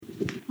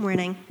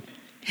Morning.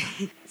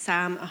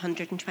 Psalm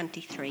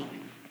 123.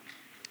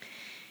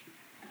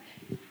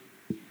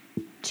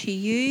 To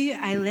you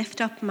I lift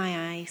up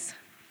my eyes,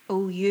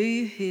 O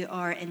you who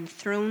are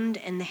enthroned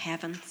in the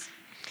heavens.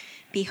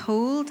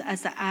 Behold,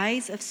 as the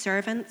eyes of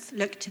servants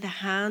look to the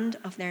hand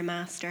of their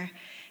master,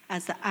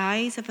 as the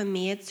eyes of a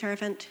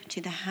maidservant to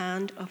the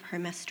hand of her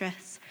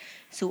mistress,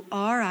 so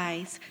our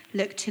eyes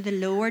look to the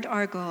Lord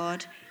our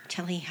God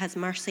till he has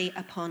mercy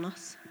upon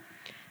us.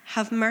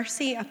 Have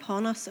mercy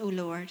upon us, O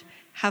Lord,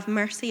 have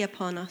mercy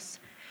upon us,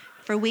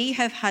 for we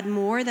have had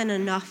more than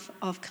enough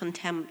of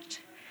contempt.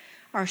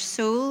 Our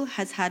soul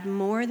has had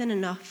more than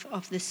enough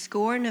of the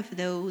scorn of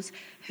those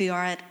who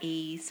are at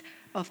ease,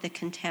 of the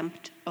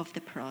contempt of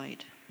the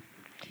proud.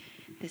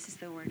 This is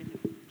the word of the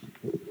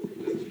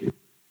Lord.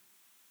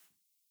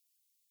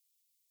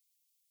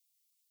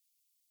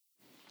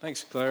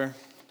 Thanks, Claire.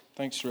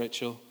 Thanks,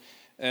 Rachel.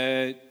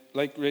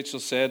 Like Rachel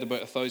said about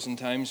 1,000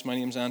 times, my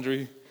name's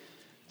Andrew.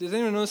 Did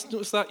anyone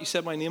notice that? You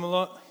said my name a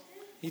lot?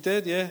 You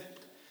did, yeah?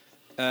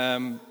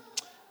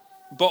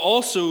 But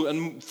also,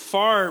 and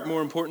far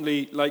more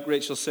importantly, like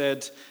Rachel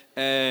said,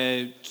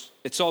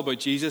 it's all about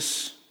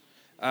Jesus.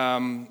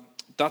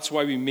 That's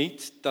why we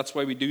meet. That's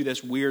why we do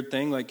this weird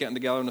thing, like getting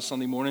together on a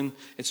Sunday morning.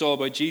 It's all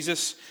about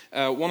Jesus.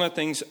 One of the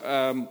things,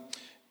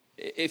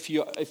 if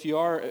you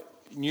are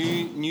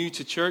new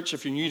to church,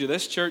 if you're new to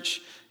this church,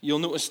 you'll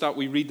notice that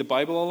we read the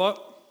Bible a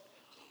lot.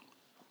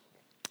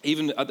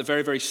 Even at the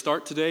very, very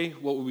start today,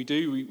 what would we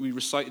do? We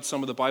recited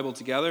some of the Bible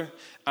together.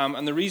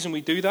 And the reason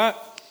we do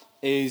that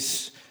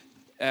is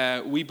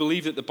we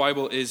believe that the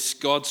Bible is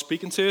God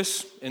speaking to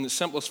us in the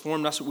simplest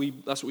form. That's what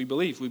we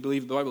believe. We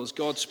believe the Bible is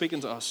God speaking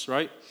to us,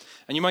 right?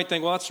 And you might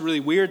think, well, that's a really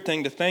weird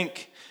thing to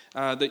think,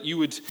 that you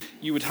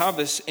would have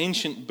this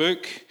ancient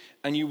book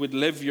and you would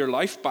live your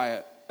life by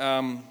it.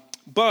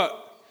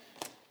 But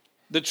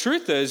the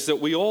truth is that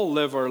we all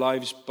live our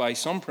lives by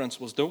some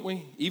principles, don't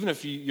we? Even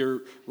if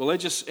you're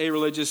religious,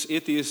 a-religious,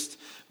 atheist,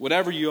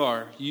 whatever you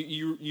are,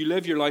 you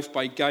live your life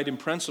by guiding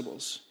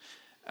principles.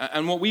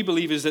 And what we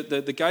believe is that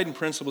the guiding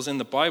principles in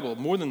the Bible,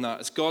 more than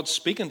that, is God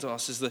speaking to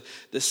us, is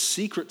the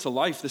secret to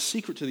life, the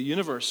secret to the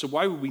universe. So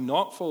why would we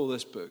not follow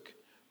this book,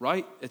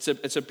 right? It's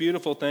a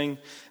beautiful thing.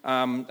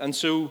 And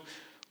so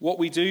what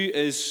we do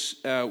is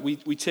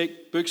we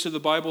take books of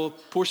the Bible,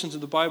 portions of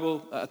the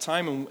Bible at a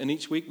time, and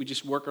each week we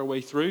just work our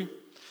way through.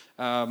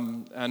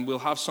 And we'll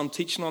have some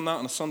teaching on that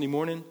on a Sunday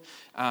morning.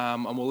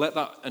 And we'll let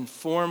that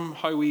inform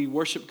how we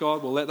worship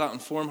God. We'll let that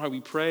inform how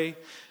we pray.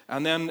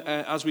 And then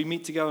as we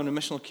meet together in a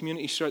missional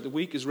community throughout the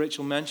week, as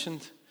Rachel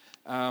mentioned,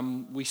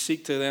 we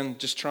seek to then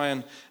just try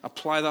and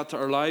apply that to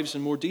our lives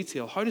in more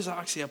detail. How does that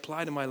actually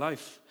apply to my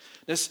life?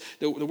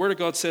 The Word of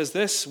God says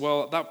this.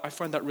 Well, I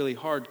find that really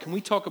hard. Can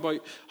we talk about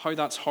how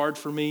that's hard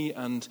for me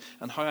and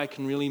how I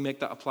can really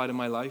make that apply to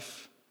my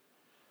life?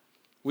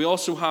 We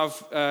also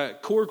have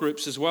core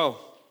groups as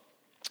well.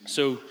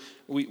 So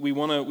we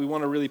want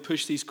to really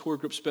push these core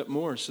groups a bit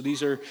more. So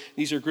these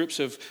are groups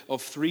of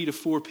 3 to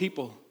 4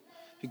 people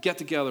who get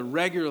together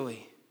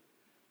regularly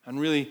and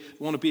really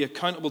want to be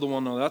accountable to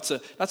one another.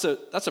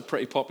 That's a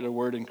pretty popular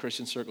word in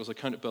Christian circles,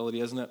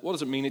 accountability, isn't it? What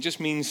does it mean? It just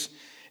means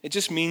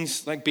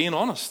like being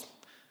honest.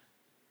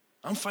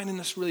 I'm finding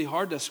this really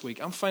hard this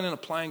week. I'm finding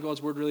applying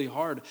God's word really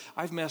hard.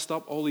 I've messed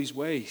up all these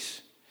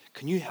ways.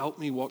 Can you help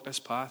me walk this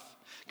path?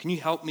 Can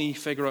you help me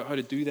figure out how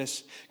to do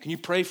this? Can you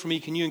pray for me?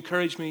 Can you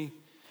encourage me?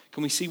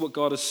 Can we see what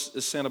God is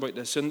saying about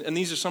this? And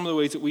these are some of the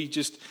ways that we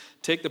just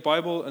take the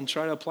Bible and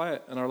try to apply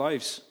it in our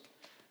lives.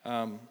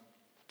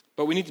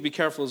 But we need to be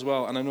careful as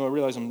well. And I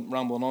realize I'm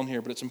rambling on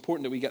here, but it's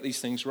important that we get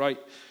these things right.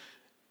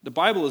 The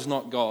Bible is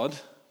not God.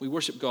 We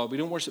worship God. We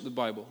don't worship the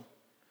Bible.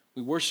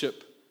 We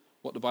worship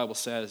what the Bible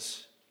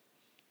says,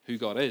 who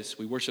God is.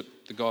 We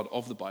worship the God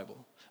of the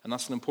Bible. And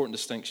that's an important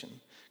distinction.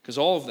 Because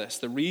all of this,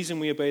 the reason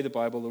we obey the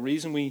Bible, the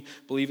reason we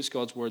believe it's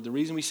God's word, the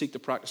reason we seek to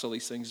practice all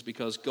these things is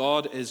because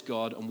God is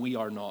God and we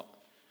are not.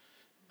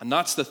 And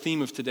that's the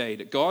theme of today,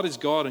 that God is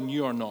God and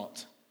you are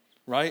not.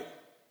 Right?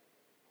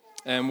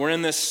 And we're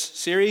in this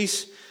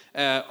series,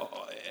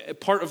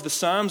 part of the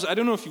Psalms. I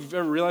don't know if you've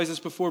ever realized this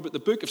before, but the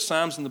book of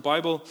Psalms in the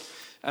Bible,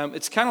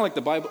 it's kind of like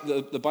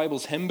the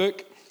Bible's hymn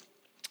book,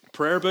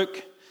 prayer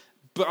book.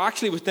 But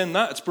actually within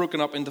that, it's broken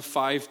up into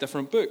 5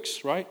 different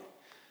books, right?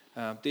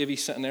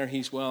 Davey's sitting there.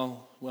 He's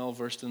well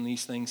versed in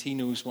these things. He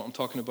knows what I'm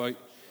talking about.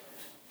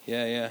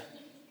 Yeah.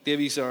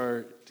 Davey's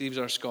our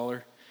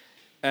scholar.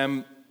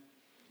 The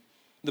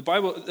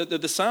Bible,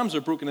 the Psalms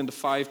are broken into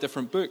 5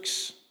 different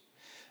books,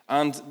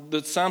 and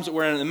the Psalms that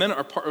we're in a minute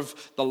are part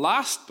of the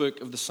last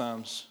book of the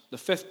Psalms, the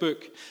 5th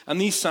book. And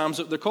these Psalms,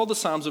 they're called the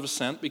Psalms of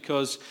Ascent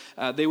because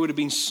they would have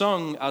been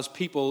sung as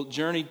people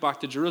journeyed back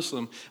to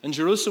Jerusalem, and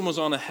Jerusalem was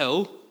on a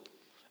hill.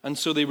 And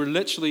so they were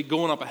literally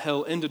going up a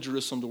hill into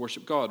Jerusalem to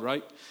worship God,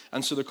 right?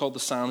 And so they're called the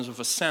Psalms of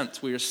Ascent.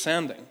 We are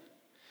ascending.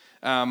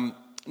 Now,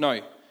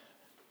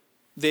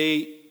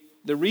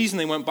 the reason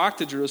they went back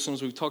to Jerusalem,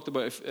 as we've talked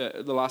about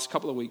the last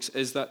couple of weeks,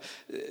 is that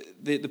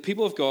the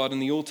people of God in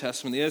the Old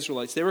Testament, the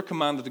Israelites, they were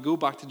commanded to go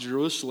back to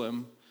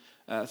Jerusalem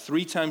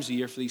 3 times a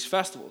year for these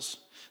festivals.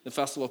 the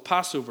festival of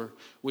Passover,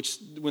 which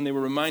when they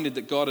were reminded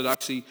that God had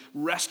actually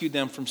rescued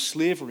them from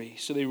slavery,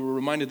 so they were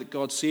reminded that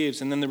God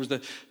saves. And then there was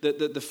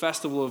the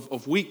festival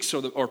of weeks,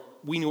 or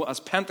we know it as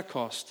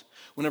Pentecost,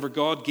 whenever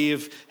God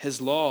gave his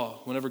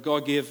law, whenever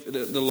God gave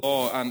the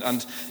law,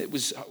 and it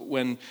was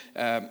when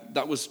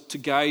that was to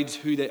guide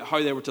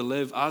how they were to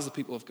live as the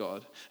people of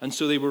God. And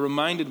so they were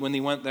reminded when they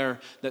went there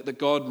that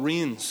God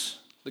reigns,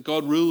 that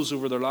God rules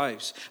over their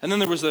lives. And then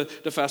there was the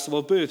Festival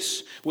of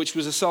Booths, which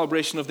was a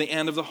celebration of the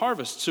end of the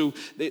harvest. So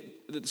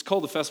it's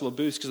called the Festival of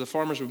Booths because the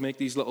farmers would make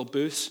these little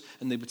booths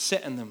and they would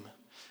sit in them.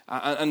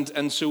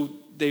 And so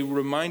they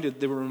were reminded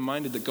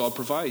that God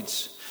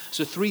provides.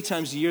 So 3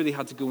 times a year they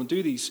had to go and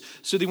do these.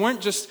 So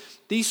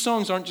these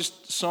songs aren't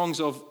just songs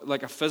of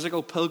like a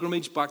physical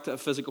pilgrimage back to a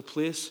physical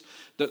place.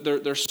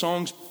 They're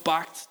songs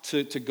back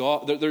to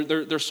God.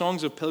 They're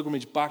songs of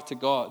pilgrimage back to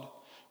God,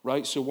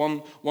 right? So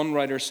one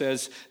writer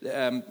says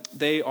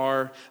they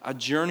are a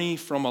journey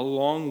from a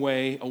long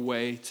way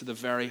away to the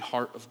very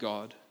heart of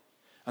God.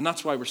 And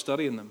that's why we're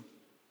studying them,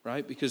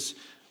 right? Because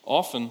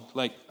often,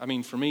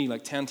 for me,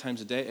 10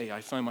 times a day,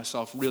 I find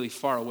myself really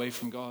far away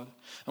from God.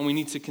 And we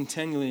need to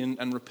continually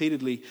and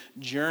repeatedly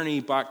journey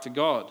back to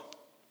God.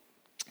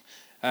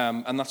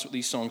 And that's what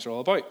these songs are all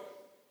about.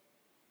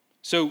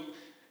 So,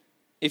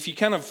 if you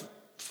kind of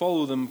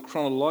follow them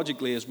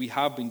chronologically as we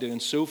have been doing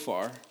so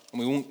far, and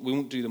we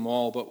won't do them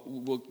all, but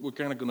we're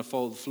kind of going to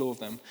follow the flow of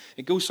them.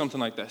 It goes something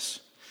like this.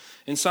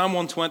 In Psalm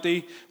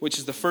 120, which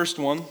is the first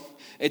one,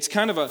 it's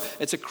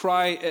a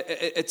cry,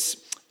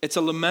 it's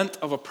a lament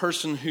of a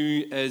person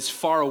who is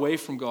far away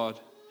from God.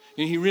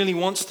 You know, he really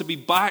wants to be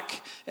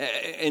back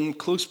in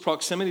close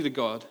proximity to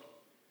God.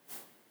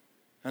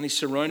 And he's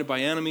surrounded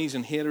by enemies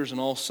and haters on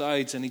all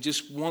sides, and he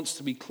just wants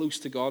to be close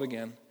to God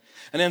again.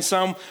 And then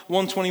Psalm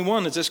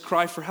 121 is this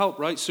cry for help,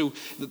 right? So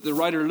the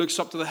writer looks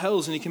up to the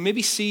hills, and he can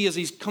maybe see as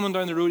he's coming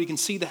down the road, he can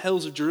see the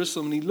hills of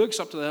Jerusalem, and he looks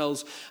up to the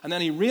hills, and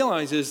then he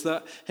realizes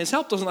that his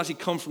help doesn't actually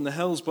come from the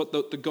hills, but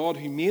the God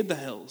who made the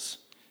hills.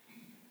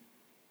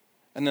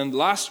 And then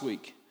last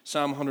week,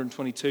 Psalm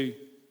 122,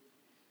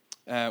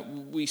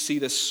 we see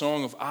this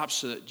song of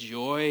absolute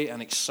joy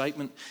and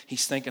excitement.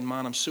 He's thinking,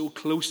 man, I'm so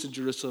close to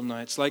Jerusalem now.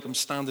 It's like I'm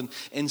standing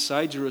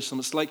inside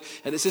Jerusalem.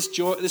 It's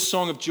this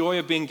song of joy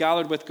of being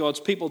gathered with God's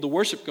people to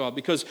worship God.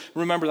 Because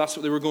remember, that's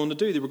what they were going to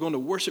do. They were going to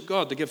worship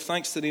God, to give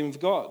thanks to the name of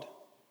God.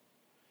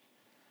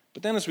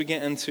 But then as we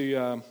get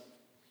into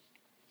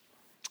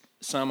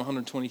Psalm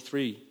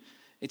 123,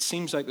 it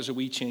seems like there's a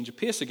wee change of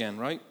pace again,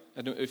 right?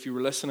 I don't know if you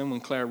were listening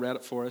when Claire read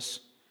it for us.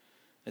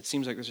 It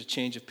seems like there's a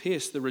change of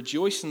pace. The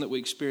rejoicing that we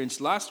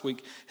experienced last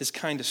week has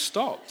kind of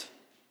stopped.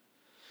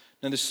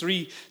 Now, there's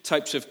 3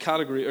 types of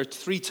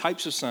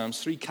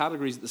psalms, 3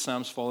 categories that the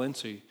psalms fall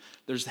into.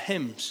 There's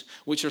hymns,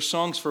 which are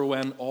songs for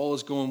when all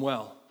is going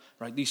well,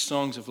 right? These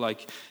songs of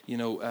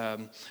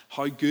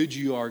how good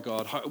you are,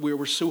 God.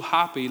 We're so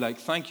happy,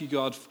 thank you,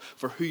 God,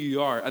 for who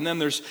you are. And then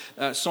there's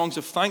songs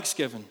of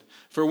thanksgiving,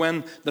 for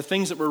when the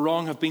things that were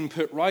wrong have been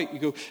put right.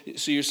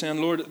 So you're saying,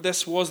 Lord,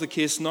 this was the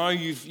case. Now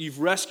you've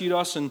rescued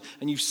us and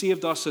you've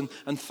saved us and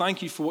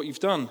thank you for what you've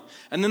done.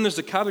 And then there's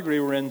the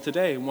category we're in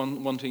today,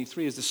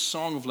 123, is the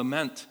song of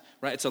lament,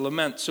 right? It's a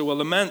lament. So a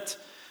lament,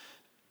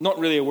 not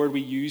really a word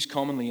we use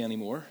commonly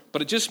anymore,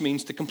 but it just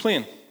means to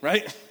complain,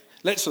 right?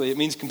 Literally, it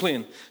means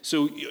complain.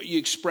 So you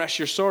express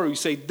your sorrow. You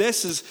say,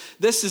 this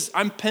is,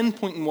 I'm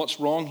pinpointing what's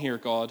wrong here,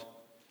 God.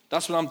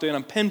 That's what I'm doing.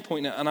 I'm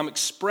pinpointing it, and I'm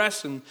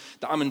expressing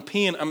that I'm in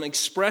pain. I'm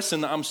expressing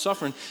that I'm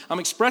suffering. I'm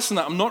expressing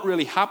that I'm not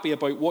really happy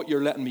about what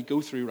you're letting me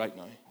go through right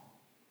now.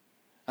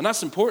 And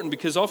that's important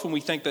because often we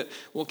think that,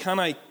 well, can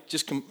I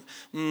just,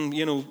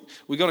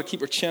 we got to keep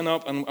our chin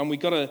up, and we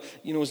got to,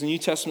 as the New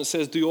Testament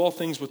says, do all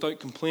things without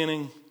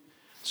complaining.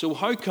 So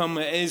how come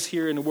it is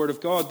here in the Word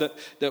of God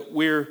that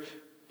we're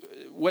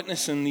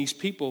witnessing these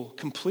people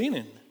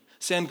complaining,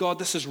 saying, God,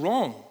 this is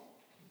wrong?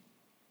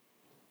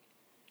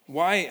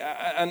 Why?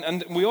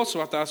 And we also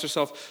have to ask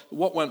ourselves,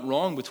 what went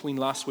wrong between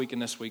last week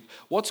and this week?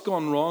 What's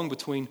gone wrong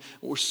between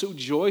we're so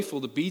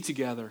joyful to be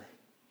together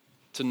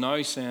to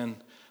now saying,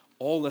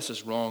 all this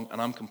is wrong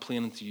and I'm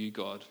complaining to you,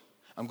 God.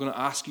 I'm going to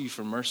ask you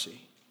for mercy.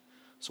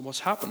 So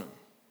what's happening?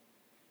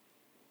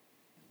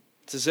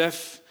 It's as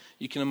if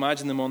you can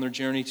imagine them on their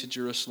journey to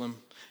Jerusalem.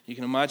 You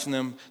can imagine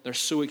them, they're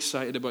so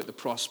excited about the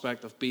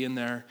prospect of being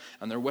there,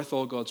 and they're with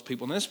all God's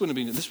people. And this would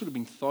have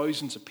been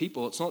thousands of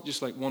people. It's not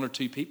just like 1 or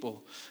 2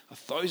 people.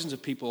 Thousands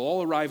of people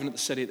all arriving at the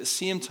city at the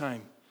same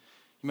time.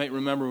 You might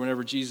remember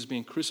whenever Jesus was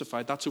being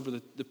crucified, that's over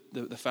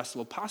the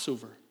festival of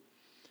Passover.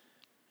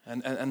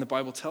 And the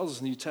Bible tells us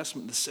in the New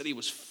Testament the city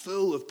was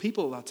full of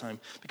people at that time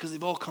because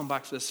they've all come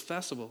back for this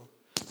festival.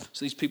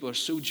 So these people are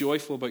so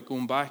joyful about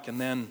going back,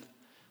 and then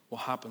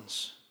what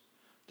happens?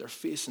 They're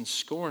facing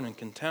scorn and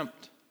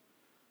contempt.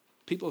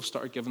 People have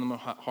started giving them a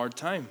hard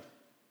time.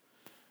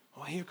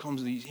 Oh, here come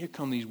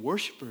these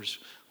worshippers.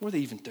 What are they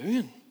even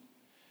doing?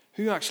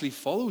 Who actually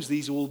follows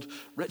these old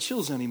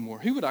rituals anymore?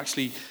 Who would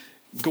actually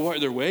go out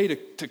of their way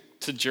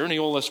to journey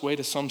all this way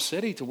to some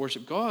city to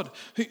worship God?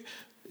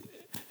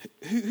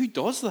 Who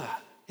does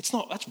that?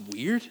 That's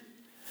weird.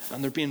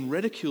 And they're being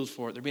ridiculed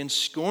for it. They're being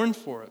scorned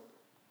for it.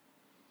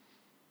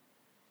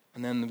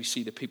 And then we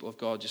see the people of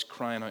God just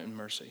crying out in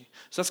mercy.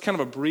 So that's kind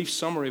of a brief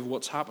summary of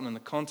what's happened in the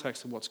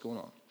context of what's going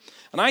on.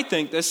 And I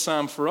think this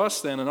psalm for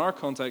us then, in our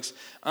context,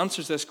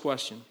 answers this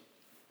question.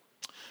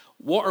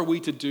 What are we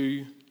to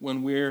do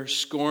when we're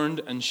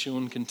scorned and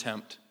shown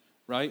contempt?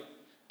 Right?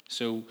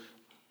 So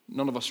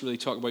none of us really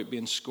talk about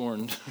being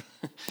scorned.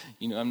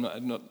 I'm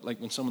not like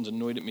when someone's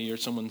annoyed at me or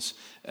someone's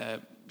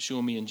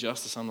showing me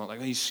injustice, I'm not like,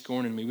 oh, he's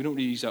scorning me. We don't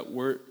really use that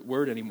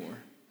word anymore.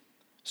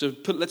 So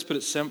let's put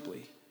it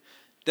simply.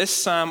 This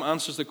psalm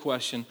answers the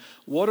question,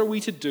 what are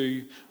we to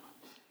do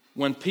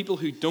when people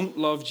who don't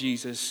love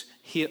Jesus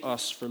hate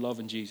us for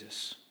loving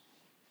Jesus?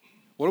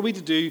 What are we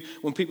to do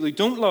when people who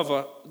don't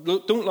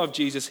love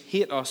Jesus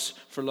hate us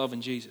for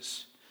loving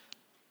Jesus?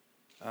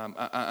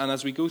 And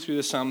as we go through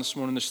this psalm this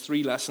morning, there's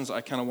 3 lessons that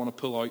I kind of want to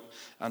pull out,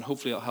 and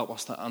hopefully it'll help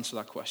us to answer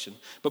that question.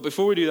 But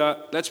before we do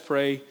that, let's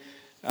pray,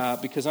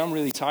 because I'm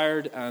really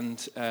tired,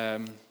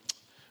 and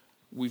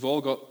we've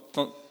all got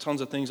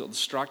tons of things that will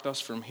distract us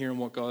from hearing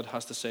what God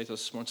has to say to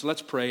us this morning. So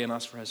let's pray and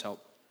ask for his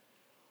help.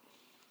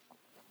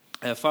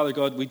 Father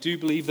God, we do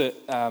believe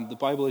that the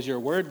Bible is your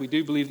word. We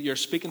do believe that you're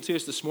speaking to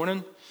us this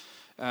morning.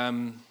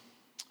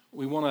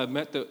 We want to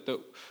admit that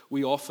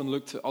we often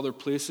look to other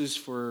places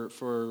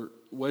for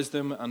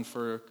wisdom and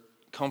for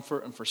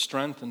comfort and for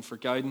strength and for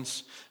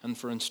guidance and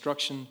for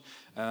instruction.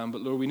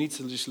 But Lord, we need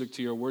to just look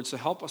to your word. So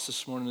help us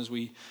this morning as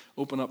we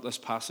open up this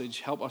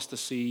passage. Help us to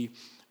see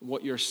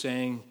what you're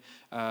saying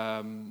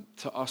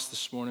to us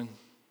this morning,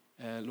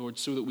 Lord,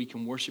 so that we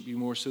can worship you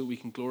more, so that we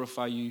can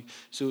glorify you,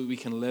 so that we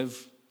can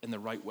live in the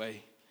right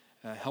way.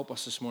 Help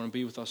us this morning.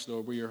 Be with us,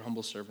 Lord. We're your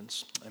humble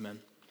servants. Amen.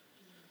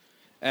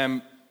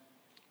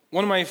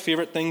 One of my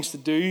favorite things to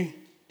do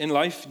in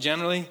life,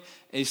 generally,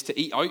 is to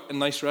eat out in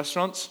nice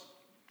restaurants.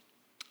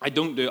 I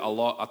don't do it a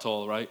lot at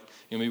all, right?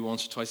 Maybe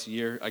once or twice a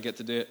year I get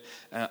to do it.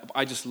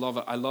 I just love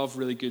it. I love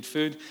really good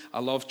food. I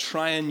love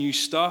trying new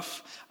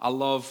stuff. I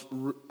love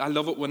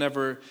it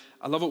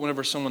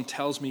whenever someone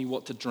tells me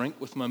what to drink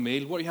with my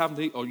meal. What are you having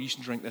to eat? Oh, you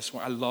should drink this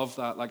one. I love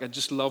that. I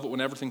just love it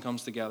when everything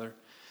comes together.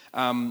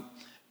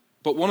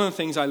 But one of the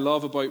things I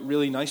love about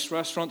really nice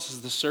restaurants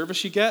is the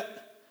service you get.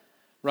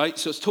 Right?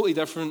 So it's totally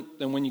different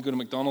than when you go to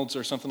McDonald's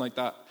or something like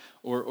that,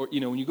 or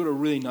when you go to a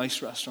really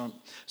nice restaurant.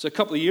 So a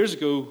couple of years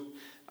ago,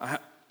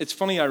 it's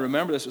funny, I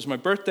remember this. It was my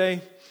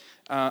birthday,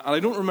 and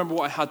I don't remember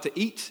what I had to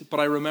eat, but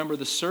I remember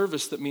the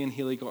service that me and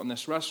Haley got in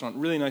this restaurant,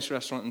 really nice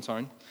restaurant in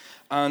town.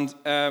 And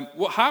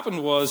what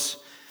happened was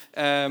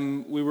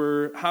we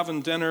were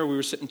having dinner, we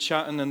were sitting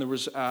chatting, and there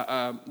was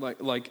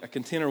like a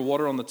container of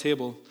water on the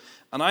table.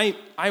 And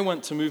I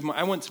went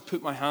to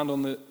put my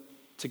hand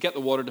to get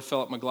the water to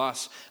fill up my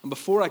glass. And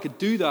before I could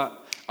do that,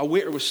 a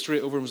waiter was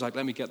straight over and was like,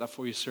 let me get that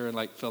for you, sir,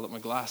 and filled up my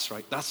glass,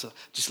 right?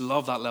 Just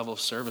love that level of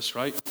service,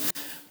 right?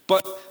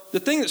 But the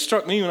thing that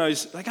struck me when I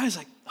was like,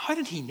 how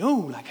did he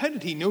know? How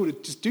did he know to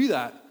just do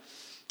that?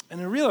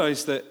 And I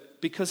realized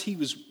that because he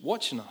was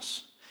watching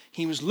us,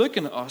 he was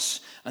looking at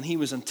us, and he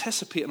was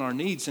anticipating our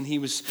needs, and he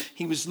was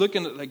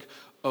looking at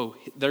oh,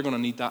 they're going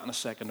to need that in a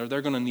second, or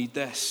they're going to need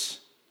this.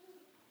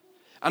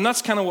 And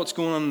that's kind of what's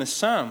going on in this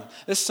psalm.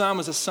 This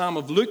psalm is a psalm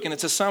of looking.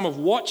 It's a psalm of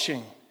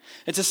watching.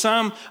 It's a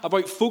psalm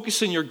about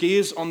focusing your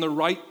gaze on the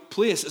right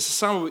place. It's a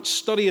psalm about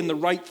studying the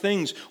right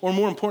things, or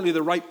more importantly,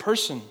 the right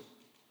person.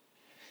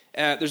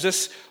 There's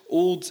this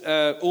old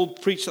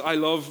preacher that I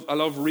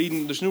love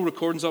reading. There's no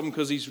recordings of him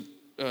because he's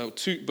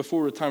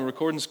before the time of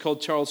recordings,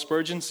 called Charles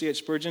Spurgeon, C.H.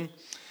 Spurgeon.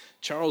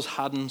 Charles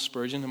Haddon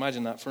Spurgeon,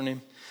 imagine that for a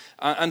name.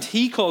 And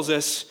he calls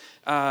this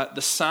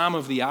the Psalm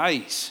of the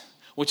Eyes,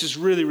 which is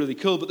really, really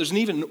cool. But there's an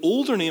even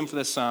older name for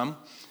this psalm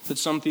that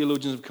some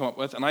theologians have come up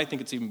with, and I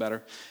think it's even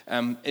better.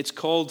 They've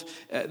called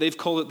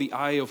it the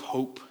Eye of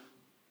Hope.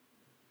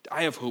 The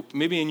Eye of Hope.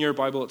 Maybe in your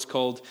Bible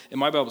in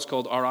my Bible it's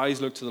called Our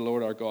Eyes Look to the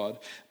Lord Our God.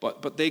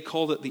 But they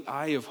called it the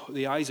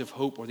Eyes of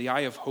Hope, or the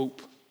Eye of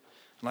Hope.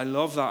 And I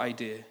love that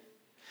idea.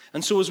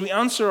 And so as we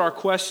answer our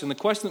question, the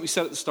question that we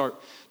said at the start,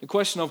 the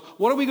question of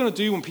what are we going to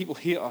do when people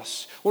hate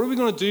us? What are we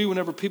going to do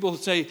whenever people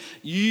say,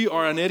 you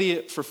are an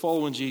idiot for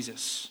following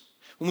Jesus?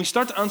 When we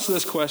start to answer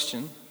this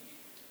question,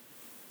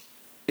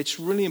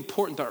 it's really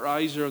important that our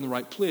eyes are in the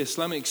right place.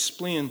 Let me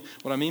explain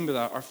what I mean by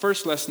that. Our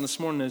first lesson this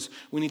morning is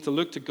we need to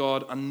look to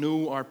God and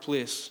know our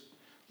place.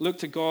 Look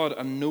to God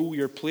and know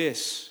your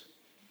place.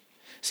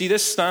 See,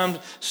 this psalm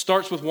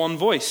starts with one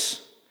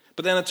voice,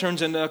 but then it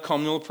turns into a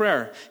communal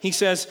prayer. He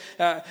says,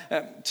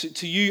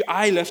 to you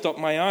I lift up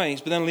my eyes.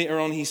 But then later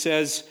on he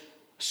says,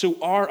 so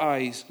our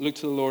eyes look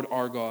to the Lord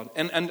our God.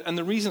 And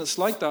the reason it's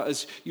like that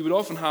is you would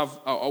often have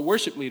a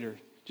worship leader.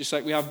 Just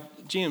like we have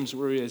James,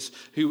 where he is,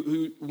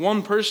 who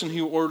one person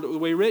or the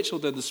way Rachel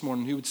did this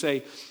morning, who would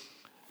say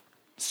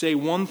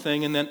one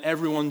thing and then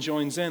everyone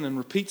joins in and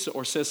repeats it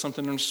or says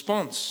something in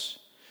response.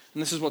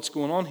 And this is what's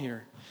going on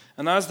here.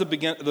 And as the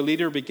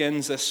leader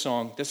begins this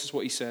song, this is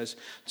what he says.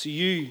 To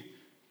you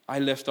I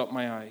lift up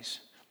my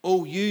eyes.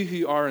 O you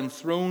who are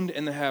enthroned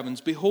in the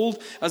heavens,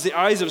 behold, as the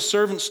eyes of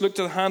servants look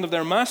to the hand of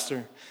their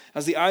master,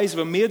 as the eyes of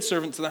a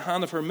maidservant to the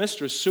hand of her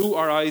mistress, so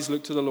our eyes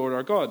look to the Lord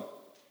our God.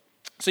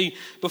 See,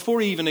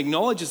 before he even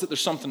acknowledges that there's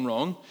something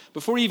wrong,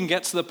 before he even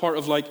gets to the part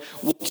of like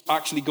what's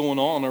actually going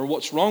on or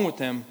what's wrong with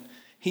him,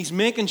 he's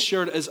making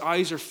sure that his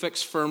eyes are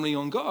fixed firmly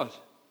on God.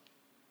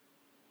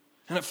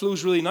 And it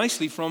flows really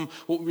nicely from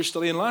what we were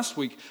studying last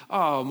week.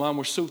 Oh man,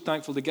 we're so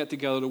thankful to get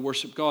together to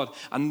worship God.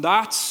 And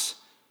that's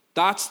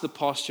the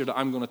posture that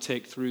I'm going to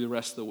take through the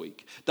rest of the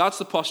week. That's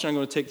the posture I'm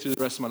going to take through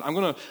the rest of the month. I'm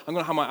going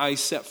to have my eyes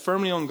set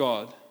firmly on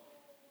God.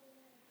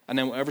 And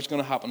then whatever's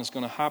going to happen is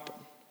going to happen.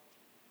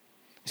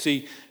 You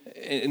see,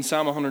 in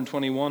Psalm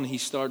 121, he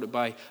started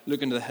by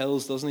looking to the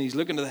hills, doesn't he? He's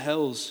looking to the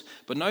hills,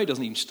 but now he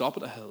doesn't even stop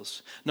at the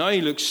hills. Now he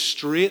looks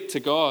straight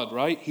to God,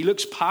 right? He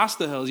looks past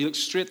the hills. He looks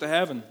straight to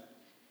heaven.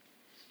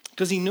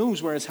 Because he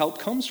knows where his help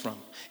comes from.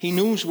 He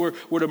knows where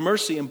the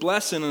mercy and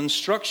blessing and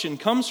instruction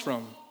comes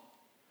from.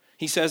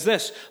 He says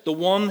this, the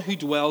one who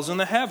dwells in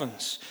the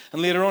heavens.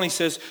 And later on he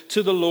says,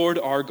 to the Lord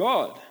our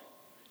God.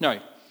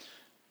 Now,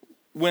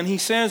 when he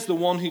says the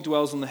one who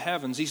dwells in the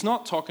heavens, he's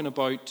not talking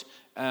about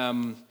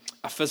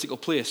a physical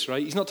place,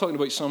 right? He's not talking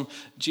about some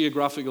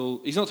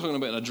geographical, he's not talking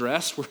about an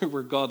address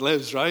where God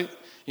lives, right?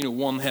 You know,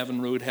 One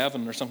Heaven Road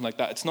Heaven or something like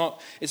that. It's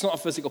not a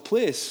physical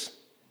place.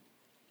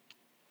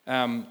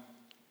 And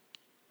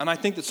I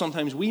think that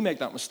sometimes we make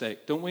that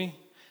mistake, don't we?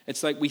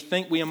 It's like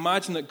we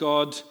imagine that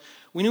God,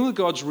 we know that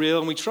God's real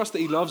and we trust that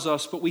he loves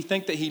us, but we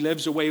think that he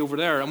lives away over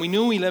there. And we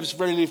know he lives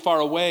very, really far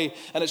away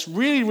and it's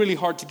really, really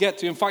hard to get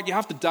to. In fact, you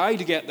have to die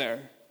to get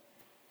there.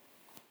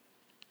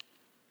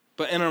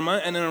 But in our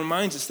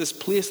minds, it's this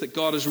place that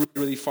God is really,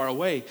 really far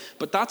away.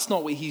 But that's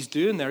not what he's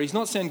doing there. He's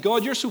not saying,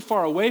 God, you're so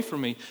far away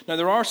from me. Now,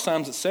 there are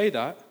psalms that say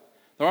that.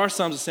 There are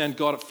psalms that say,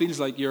 God, it feels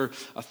like you're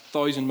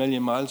 1,000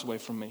 million miles away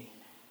from me.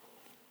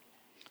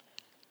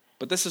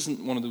 But this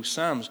isn't one of those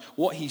psalms.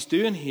 What he's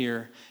doing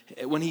here,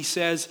 when he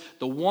says,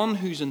 the one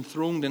who's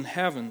enthroned in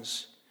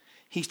heavens,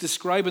 he's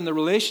describing the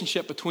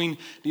relationship between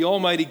the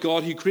Almighty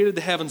God who created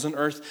the heavens and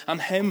earth and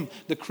him,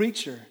 the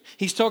creature.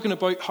 He's talking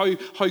about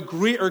how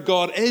greater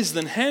God is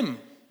than him.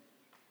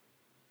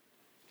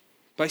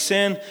 By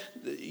saying,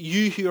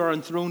 you who are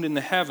enthroned in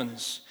the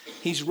heavens,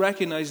 he's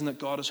recognizing that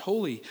God is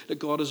holy, that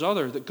God is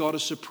other, that God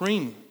is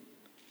supreme,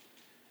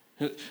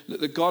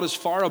 that God is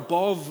far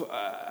above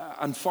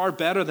and far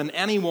better than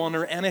anyone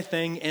or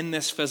anything in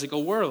this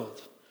physical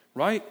world,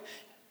 right?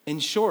 In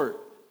short,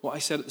 what I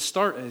said at the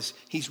start is,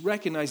 he's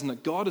recognizing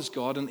that God is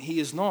God and he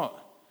is not.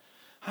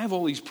 I have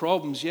all these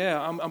problems,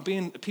 yeah,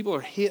 people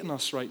are hating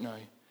us right now.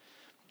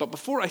 But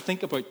before I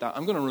think about that,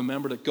 I'm going to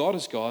remember that God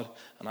is God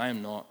and I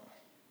am not.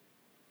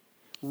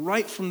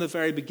 Right from the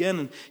very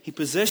beginning, he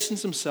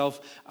positions himself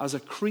as a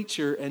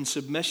creature in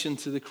submission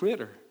to the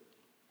Creator.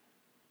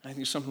 I think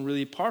there's something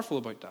really powerful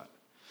about that.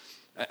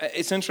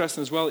 It's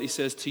interesting as well that he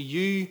says, to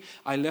you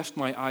I lift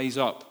my eyes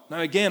up.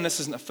 Now again, this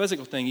isn't a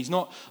physical thing. He's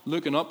not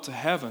looking up to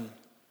heaven.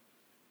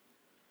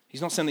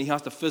 He's not saying that he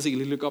has to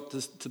physically look up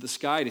to the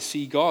sky to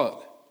see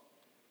God.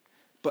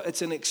 But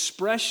it's an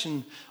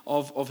expression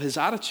of his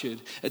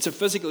attitude. It's a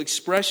physical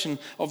expression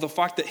of the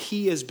fact that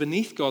he is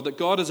beneath God, that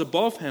God is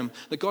above him,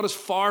 that God is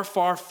far,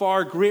 far,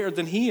 far greater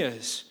than he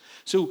is.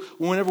 So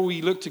whenever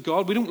we look to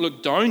God, we don't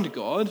look down to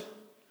God.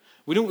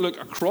 We don't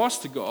look across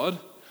to God.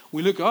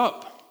 We look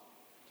up.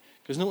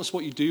 Because notice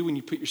what you do when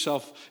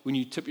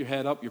you tip your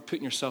head up, you're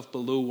putting yourself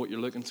below what you're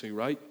looking to,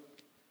 right?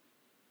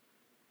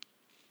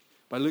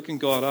 By looking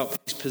God up,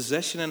 he's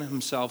positioning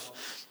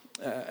himself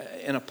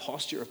in a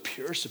posture of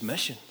pure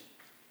submission.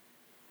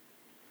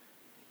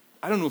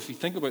 I don't know if you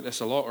think about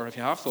this a lot or if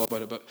you have thought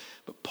about it,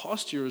 but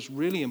posture is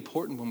really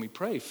important when we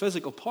pray.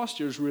 Physical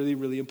posture is really,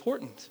 really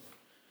important.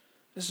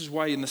 This is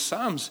why in the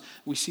Psalms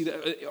we see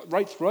that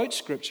right throughout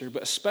Scripture,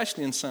 but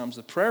especially in Psalms,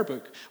 the prayer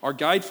book, our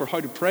guide for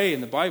how to pray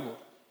in the Bible.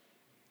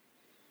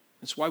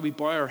 It's why we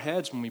bow our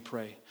heads when we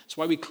pray. It's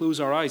why we close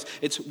our eyes.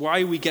 It's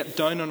why we get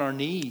down on our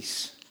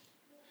knees.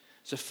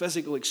 It's a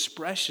physical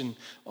expression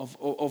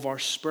of our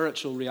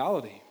spiritual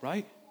reality,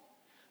 right?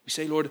 We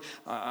say, Lord,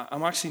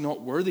 I'm actually not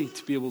worthy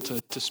to be able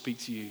to speak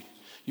to you.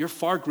 You're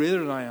far greater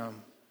than I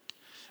am.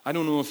 I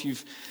don't know if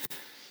you've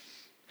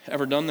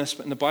ever done this,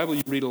 but in the Bible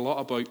you read a lot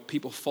about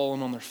people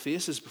falling on their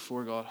faces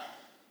before God.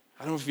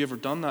 I don't know if you've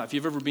ever done that. If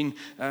you've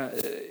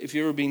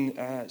ever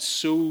been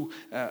so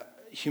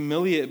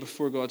humiliated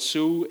before God,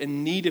 so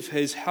in need of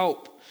his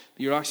help,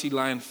 that you're actually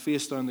lying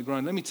face down on the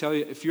ground. Let me tell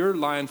you, if you're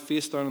lying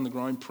face down on the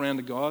ground praying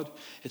to God,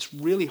 it's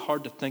really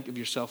hard to think of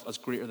yourself as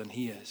greater than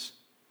he is.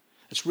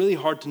 It's really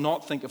hard to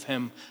not think of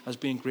him as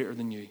being greater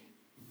than you.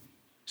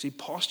 See,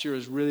 posture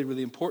is really,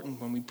 really important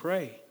when we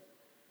pray.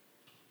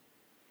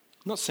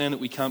 I'm not saying that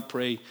we can't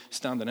pray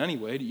standing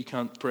anyway, that you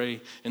can't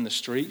pray in the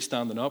street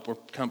standing up, or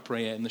can't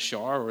pray in the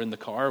shower or in the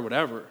car or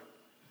whatever.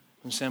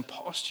 I'm saying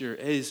posture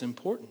is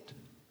important.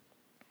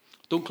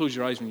 Don't close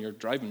your eyes when you're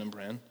driving and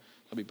praying.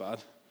 That'd be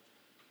bad.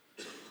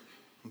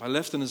 By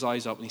lifting his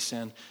eyes up and he's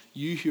saying,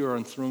 you who are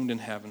enthroned in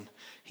heaven,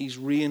 he's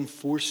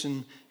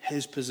reinforcing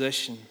his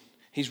position.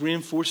 He's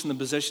reinforcing the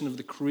position of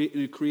the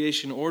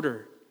creation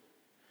order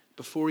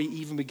before he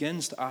even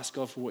begins to ask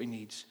God for what he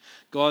needs.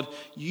 God,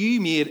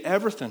 you made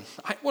everything.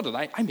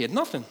 I made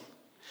nothing.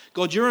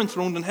 God, you're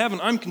enthroned in heaven.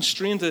 I'm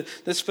constrained to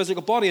this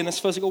physical body and this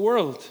physical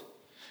world.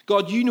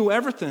 God, you know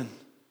everything.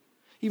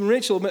 Even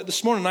Rachel admitted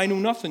this morning, I know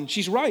nothing.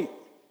 She's right.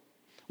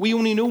 We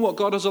only know what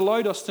God has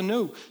allowed us to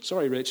know.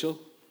 Sorry, Rachel.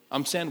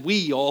 I'm saying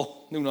we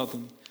all know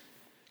nothing.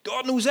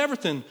 God knows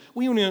everything.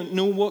 We only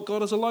know what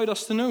God has allowed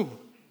us to know.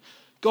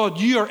 God,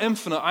 you are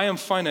infinite. I am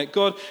finite.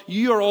 God,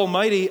 you are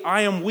almighty.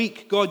 I am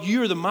weak. God,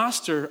 you are the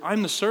master.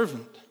 I'm the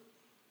servant.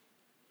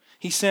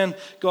 He's saying,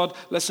 God,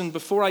 listen,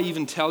 before I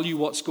even tell you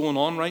what's going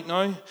on right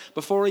now,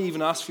 before I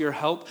even ask for your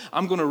help,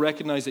 I'm going to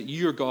recognize that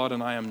you're God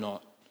and I am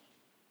not.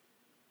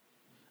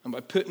 And by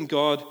putting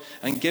God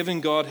and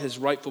giving God his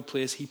rightful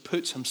place, he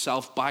puts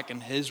himself back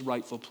in his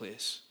rightful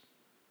place.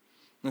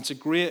 And it's a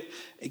great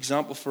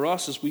example for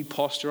us as we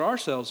posture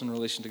ourselves in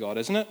relation to God,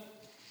 isn't it?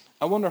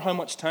 I wonder how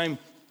much time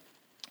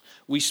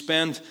we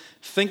spend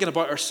thinking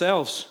about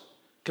ourselves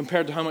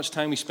compared to how much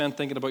time we spend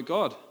thinking about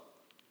God.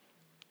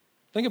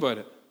 Think about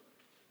it.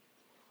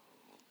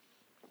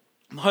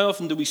 How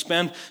often do we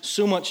spend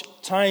so much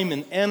time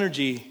and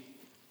energy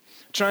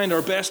trying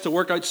our best to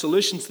work out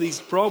solutions to these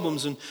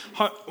problems? And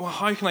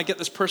how can I get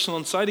this person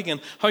on side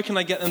again? How can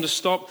I get them to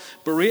stop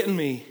berating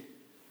me?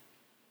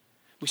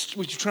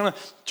 We're trying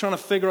to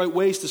figure out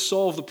ways to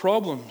solve the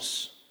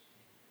problems.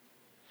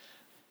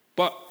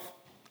 But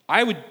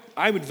I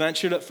would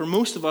venture that for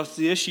most of us,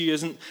 the issue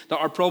isn't that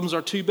our problems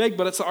are too big,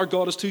 but it's that our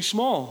God is too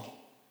small.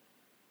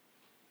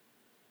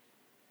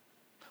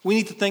 We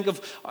need to think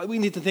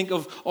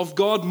of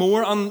God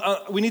more, and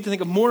we need to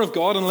think of more of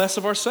God and less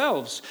of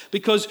ourselves,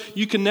 because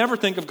you can never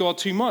think of God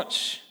too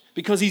much,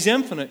 because he's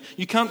infinite.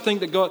 You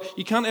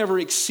can't ever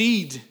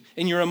exceed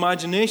in your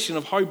imagination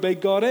of how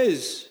big God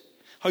is,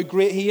 how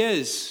great he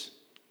is,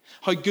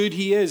 how good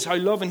he is, how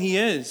loving he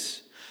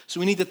is.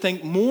 So we need to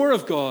think more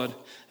of God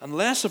and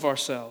less of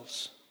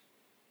ourselves.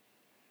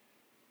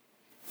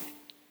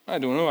 I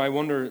don't know. I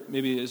wonder,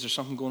 maybe is there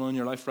something going on in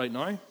your life right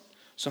now?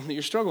 Something that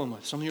you're struggling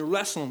with, something you're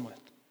wrestling with,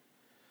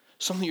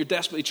 something you're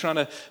desperately trying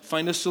to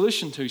find a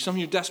solution to, something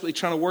you're desperately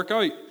trying to work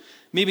out.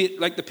 Maybe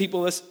like the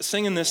people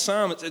singing this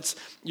psalm, it's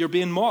you're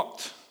being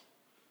mocked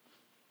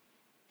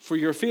for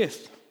your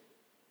faith.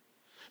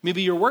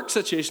 Maybe your work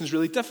situation is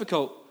really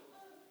difficult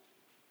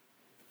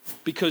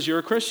because you're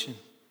a Christian.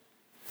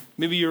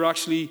 Maybe you're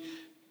actually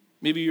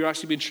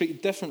being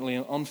treated differently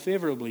and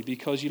unfavorably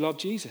because you love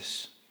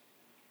Jesus.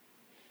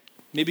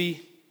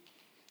 Maybe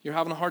you're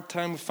having a hard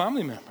time with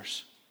family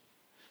members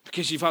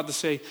because you've had to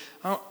say,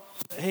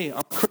 hey, I'm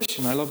a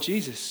Christian, I love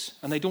Jesus,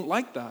 and they don't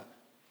like that.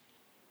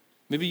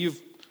 Maybe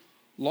you've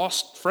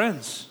lost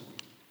friends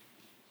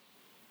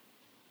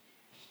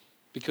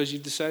because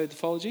you've decided to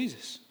follow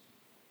Jesus.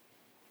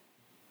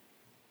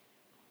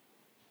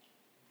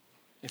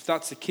 If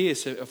that's the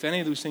case, if any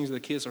of those things are the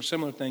case or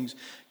similar things,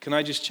 can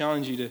I just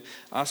challenge you to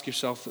ask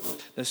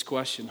yourself this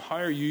question? How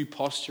are you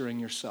posturing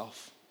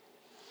yourself?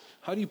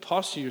 How do you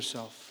posture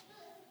yourself?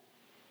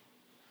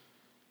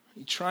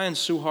 You're trying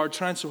so hard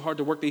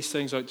to work these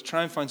things out, to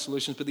try and find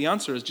solutions, but the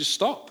answer is just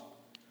stop.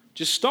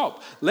 Just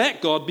stop.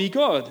 Let God be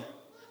God.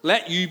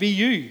 Let you be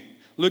you.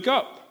 Look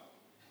up.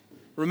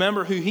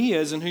 Remember who he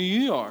is and who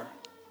you are.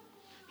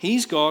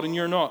 He's God and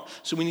you're not.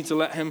 So we need to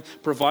let him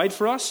provide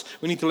for us.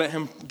 We need to let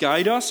him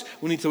guide us.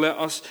 We need to let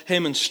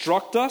him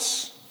instruct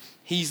us.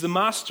 He's the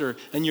master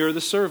and you're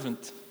the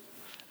servant.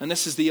 And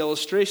this is the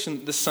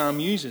illustration the psalm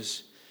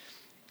uses.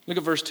 Look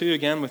at verse 2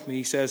 again with me.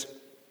 He says,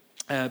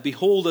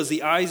 behold, as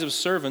the eyes of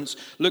servants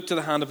look to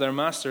the hand of their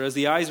master, as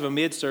the eyes of a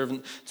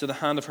maidservant to the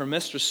hand of her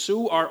mistress,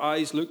 so our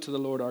eyes look to the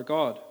Lord our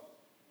God.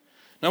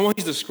 Now what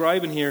he's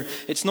describing here,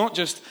 it's not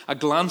just a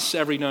glance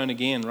every now and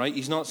again, right?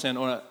 He's not saying,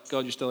 oh,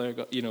 God, you're still there,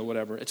 God,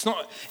 whatever. It's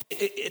not.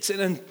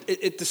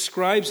 It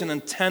describes an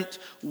intent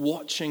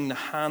watching the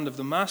hand of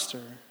the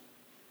master.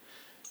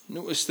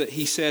 Notice that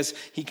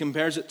he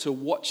compares it to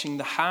watching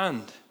the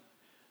hand.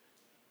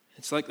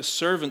 It's like the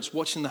servants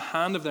watching the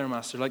hand of their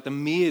master, like the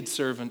maid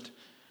servant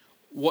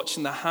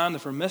watching the hand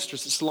of her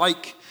mistress. It's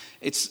like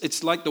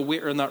the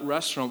waiter in that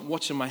restaurant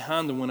watching my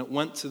hand, and when it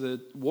went to the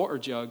water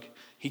jug,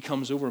 he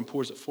comes over and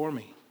pours it for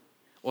me.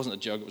 It wasn't a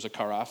jug, it was a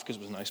carafe because it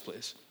was a nice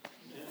place.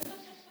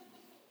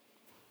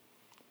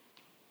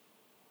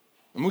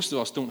 And most of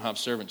us don't have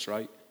servants,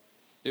 right?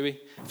 Do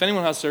we? If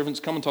anyone has servants,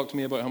 come and talk to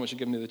me about how much you're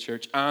giving to the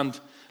church and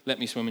let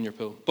me swim in your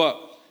pool.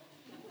 But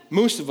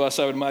most of us,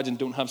 I would imagine,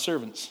 don't have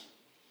servants.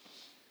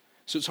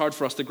 So it's hard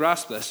for us to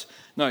grasp this.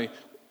 Now,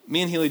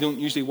 me and Haley don't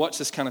usually watch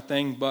this kind of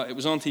thing, but it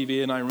was on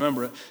TV and I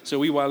remember it. So a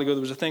wee while ago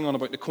there was a thing on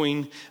about the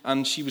Queen,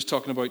 and she was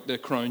talking about the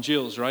crown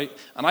jewels, right?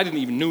 And I didn't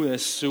even know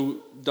this, so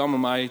dumb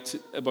am I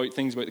about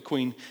things about the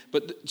Queen.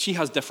 But she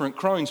has different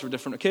crowns for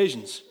different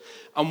occasions.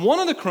 And one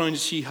of the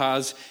crowns she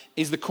has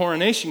is the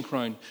coronation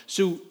crown.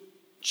 So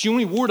she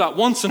only wore that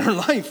once in her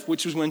life,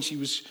 which was when she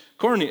was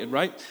coronated,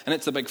 right? And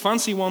it's a big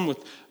fancy one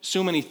with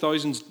so many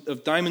thousands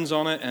of diamonds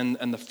on it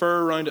and the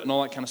fur around it and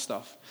all that kind of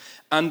stuff.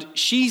 And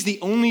she's the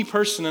only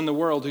person in the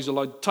world who's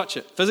allowed to touch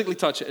it, physically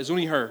touch it. It's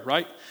only her,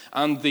 right?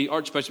 And the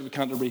Archbishop of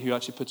Canterbury who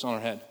actually puts it on her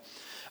head.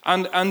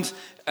 And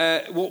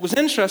what was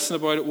interesting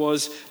about it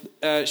was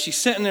she's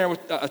sitting there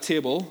at a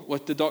table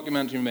with the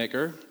documentary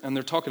maker, and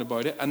they're talking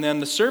about it. And then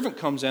the servant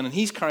comes in, and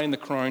he's carrying the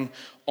crown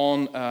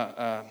on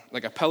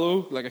like a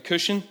pillow, like a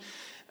cushion.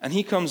 And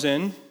he comes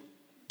in,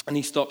 and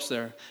he stops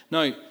there.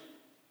 Now,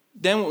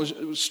 then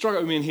what struck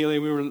out with me and Haley,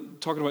 we were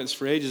talking about this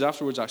for ages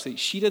afterwards, actually.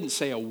 She didn't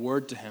say a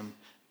word to him.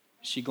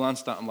 She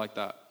glanced at him like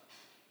that,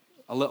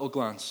 a little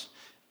glance,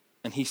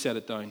 and he set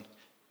it down.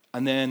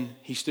 And then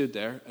he stood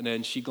there, and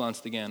then she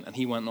glanced again, and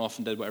he went off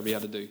and did whatever he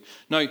had to do.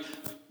 Now,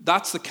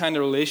 that's the kind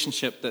of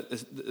relationship that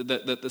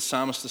the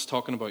psalmist is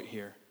talking about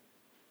here.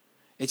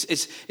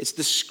 It's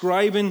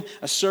describing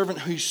a servant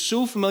who's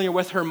so familiar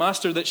with her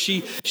master that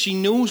she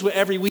knows what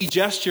every wee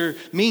gesture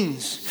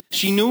means.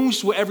 She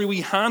knows what every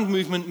wee hand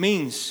movement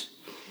means.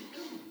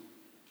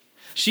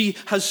 She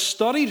has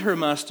studied her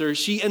master.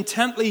 She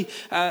intently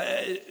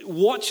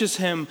watches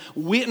him,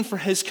 waiting for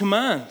his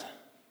command.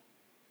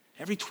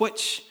 Every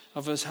twitch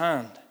of his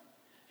hand,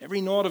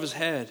 every nod of his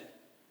head.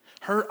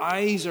 Her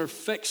eyes are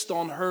fixed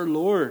on her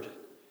Lord.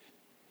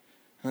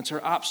 And it's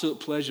her absolute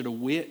pleasure to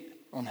wait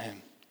on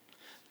him.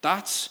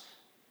 That's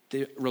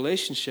the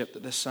relationship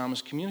that this psalm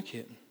is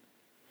communicating.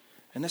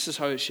 And this is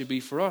how it should be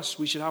for us.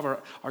 We should have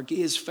our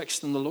gaze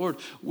fixed on the Lord,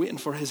 waiting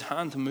for his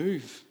hand to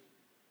move.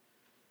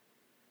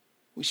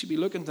 We should be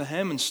looking to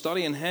him and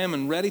studying him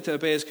and ready to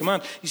obey his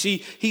command. You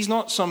see, he's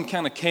not some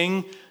kind of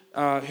king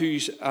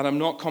and I'm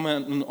not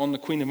commenting on the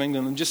Queen of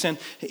England. I'm just saying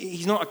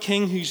he's not a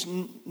king who's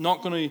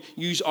not going to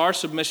use our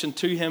submission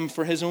to him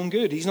for his own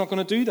good. He's not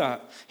going to do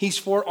that. He's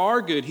for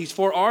our good. He's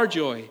for our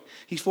joy.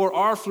 He's for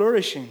our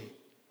flourishing.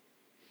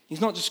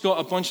 He's not just got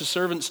a bunch of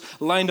servants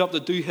lined up to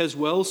do his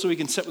will so he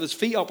can sit with his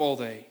feet up all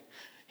day.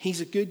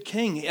 He's a good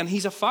king, and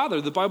he's a father.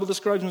 The Bible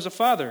describes him as a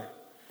father.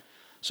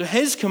 So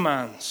his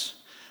commands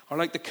are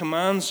like the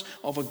commands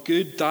of a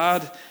good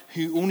dad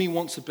who only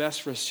wants the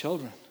best for his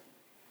children.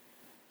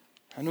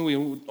 I know we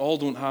all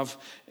don't have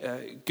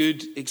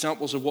good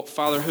examples of what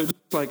fatherhood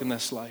looks like in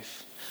this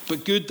life,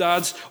 but good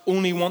dads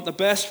only want the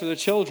best for their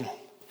children.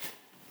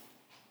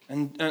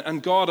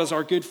 And God, as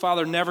our good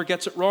father, never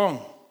gets it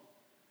wrong.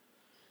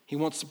 He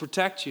wants to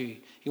protect you.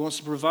 He wants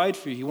to provide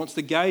for you. He wants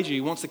to guide you.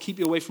 He wants to keep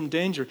you away from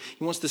danger.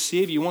 He wants to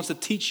save you. He wants to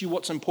teach you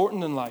what's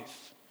important in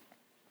life.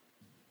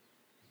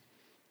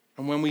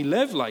 And when we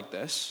live like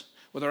this,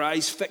 with our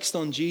eyes fixed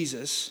on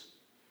Jesus,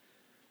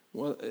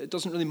 well, it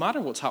doesn't really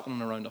matter what's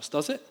happening around us,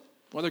 does it?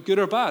 Whether good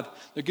or bad.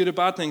 The good or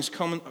bad things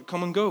come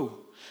and go.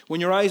 When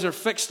your eyes are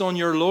fixed on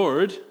your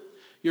Lord,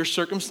 your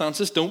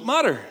circumstances don't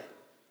matter.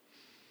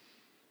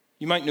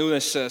 You might know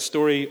this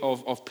story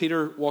of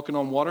Peter walking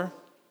on water.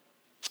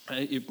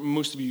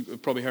 Most of you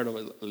have probably heard of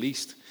it at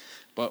least.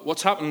 But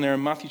what's happening there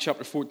in Matthew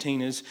chapter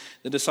 14 is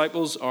the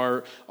disciples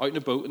are out in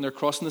a boat and they're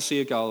crossing the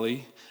Sea of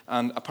Galilee.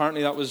 And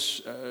apparently that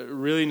was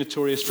really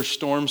notorious for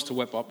storms to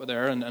whip up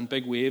there and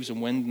big waves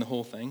and wind and the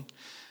whole thing.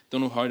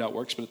 Don't know how that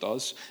works, but it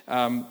does.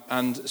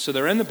 And so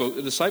they're in the boat.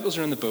 The disciples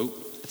are in the boat.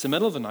 It's the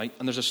middle of the night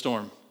and there's a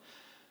storm.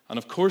 And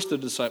of course the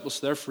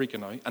disciples, they're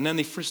freaking out. And then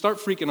they start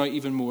freaking out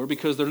even more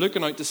because they're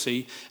looking out to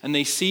sea and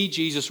they see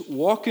Jesus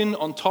walking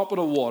on top of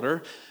the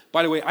water.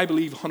 By the way, I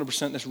believe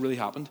 100% this really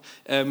happened.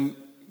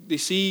 They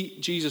see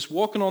Jesus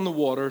walking on the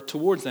water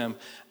towards them,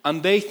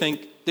 and they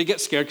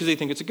get scared because they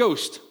think it's a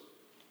ghost.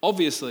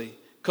 Obviously,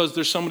 because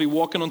there's somebody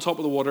walking on top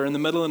of the water in the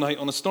middle of the night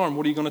on a storm.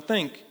 What are you going to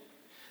think?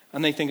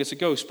 And they think it's a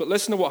ghost. But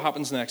listen to what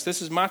happens next.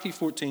 This is Matthew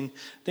 14. I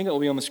think it will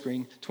be on the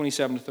screen,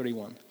 27 to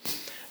 31.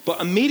 But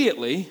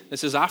immediately,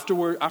 this is after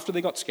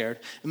they got scared,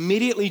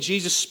 immediately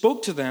Jesus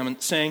spoke to them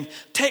and saying,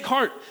 "Take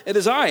heart, it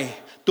is I.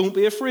 Don't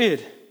be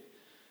afraid."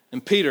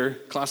 And Peter,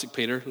 classic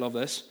Peter, love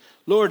this.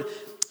 "Lord,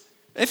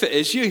 if it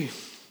is you,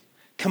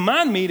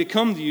 command me to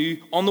come to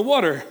you on the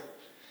water."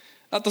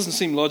 That doesn't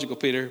seem logical,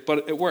 Peter,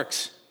 but it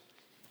works.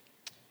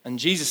 And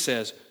Jesus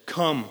says,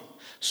 "Come."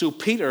 So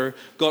Peter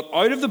got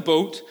out of the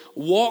boat,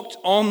 walked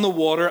on the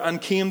water, and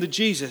came to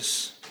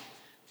Jesus.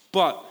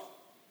 But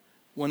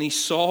when he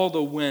saw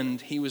the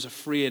wind, he was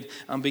afraid,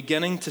 and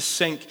beginning to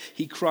sink,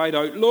 he cried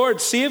out, "Lord,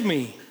 save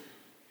me."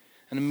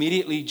 And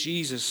immediately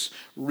Jesus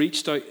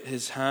reached out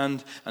his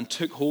hand and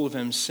took hold of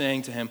him,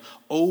 saying to him,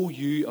 "O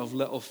you of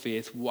little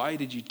faith, why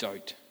did you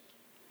doubt?"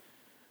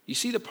 You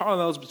see the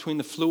parallels between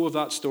the flow of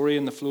that story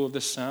and the flow of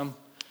this psalm?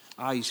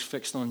 Eyes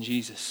fixed on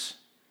Jesus,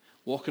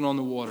 walking on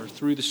the water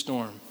through the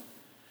storm.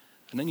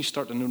 And then you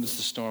start to notice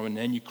the storm, and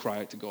then you cry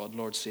out to God,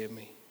 "Lord, save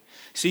me."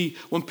 See,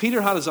 when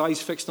Peter had his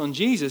eyes fixed on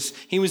Jesus,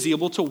 he was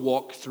able to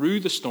walk through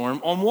the storm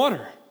on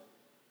water.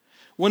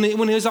 When he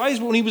was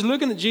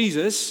looking at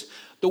Jesus,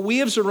 the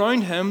waves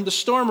around him, the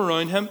storm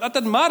around him, that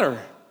didn't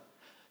matter.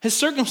 His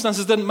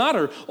circumstances didn't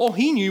matter. All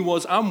he knew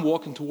was, I'm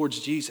walking towards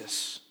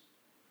Jesus.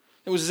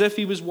 It was as if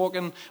he was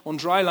walking on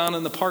dry land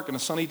in the park on a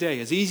sunny day.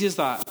 As easy as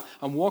that.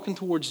 I'm walking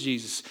towards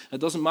Jesus.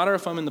 It doesn't matter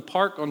if I'm in the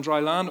park on dry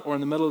land or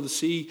in the middle of the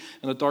sea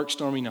in a dark,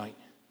 stormy night.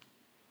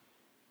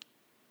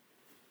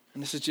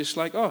 And this is just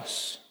like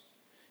us.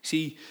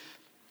 See,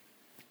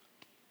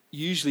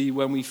 usually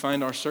when we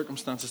find our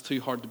circumstances too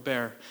hard to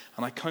bear,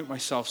 and I count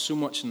myself so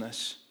much in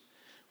this,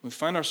 when we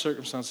find our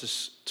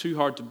circumstances too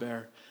hard to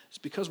bear, it's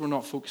because we're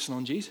not focusing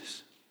on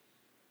Jesus.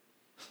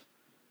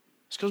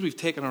 It's because we've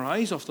taken our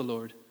eyes off the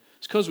Lord.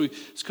 It's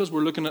because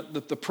we're looking at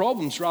the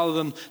problems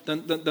rather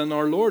than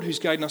our Lord who's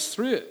guiding us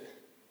through it.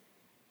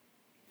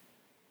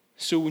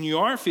 So when you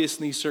are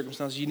facing these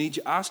circumstances, you need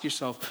to ask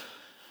yourself,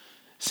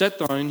 sit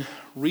down,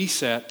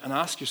 reset, and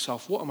ask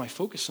yourself, what am I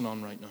focusing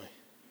on right now?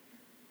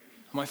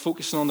 Am I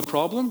focusing on the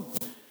problem?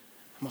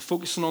 Am I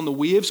focusing on the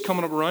waves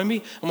coming up around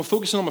me? Am I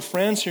focusing on my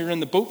friends who are in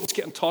the boat that's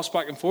getting tossed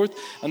back and forth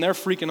and they're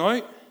freaking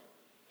out?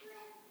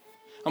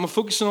 Am I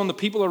focusing on the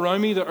people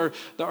around me that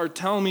are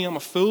telling me I'm a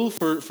fool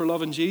for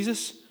loving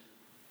Jesus?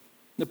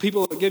 The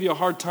people that give you a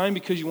hard time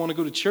because you want to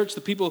go to church?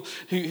 The people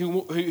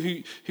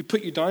who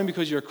put you down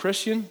because you're a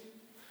Christian?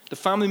 The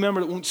family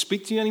member that won't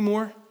speak to you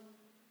anymore?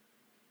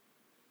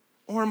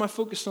 Or am I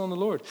focusing on the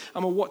Lord?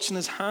 Am I watching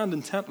his hand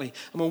intently?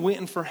 Am I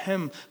waiting for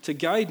him to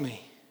guide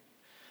me?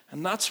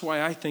 And that's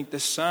why I think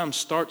this psalm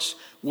starts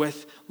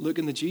with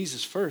looking to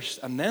Jesus first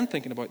and then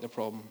thinking about the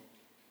problem.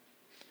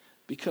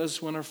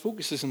 Because when our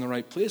focus is in the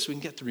right place, we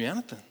can get through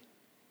anything.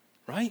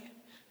 Right?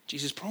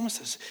 Jesus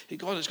promised us.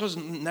 God is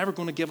never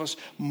going to give us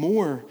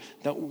more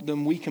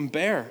than we can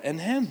bear in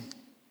him.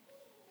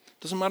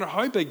 Doesn't matter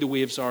how big the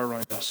waves are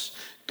around us.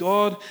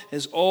 God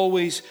is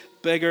always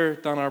bigger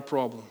than our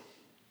problem.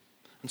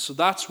 And so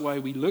that's why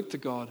we look to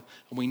God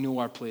and we know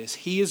our place.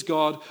 He is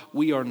God,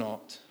 we are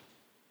not.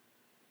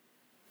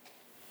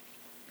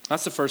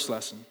 That's the first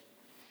lesson.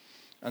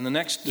 And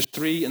there's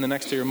 3, and the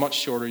next 2 are much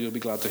shorter, you'll be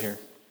glad to hear.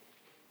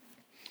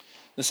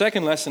 The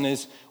second lesson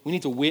is we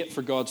need to wait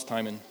for God's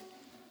timing.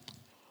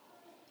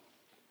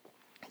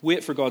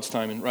 Wait for God's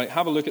timing. Right,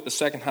 have a look at the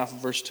second half of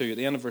verse 2. At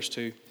the end of verse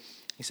 2,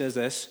 he says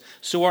this,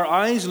 "So our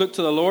eyes look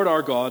to the Lord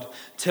our God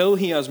till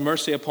he has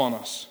mercy upon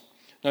us."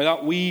 Now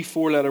that wee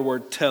 4-letter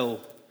word,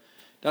 till,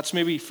 that's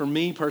maybe, for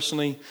me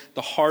personally,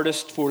 the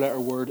hardest 4-letter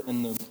word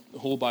in the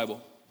whole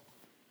Bible.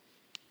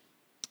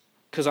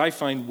 Because I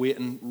find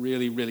waiting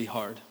really, really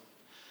hard.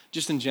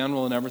 Just in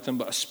general and everything,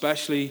 but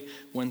especially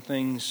when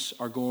things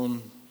are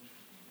going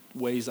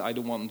ways that I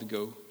don't want them to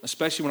go.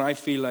 Especially when I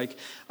feel like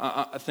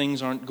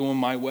things aren't going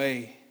my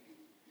way.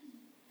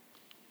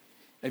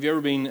 Have you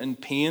ever been in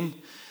pain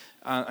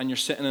and you're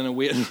sitting in a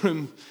waiting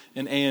room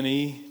in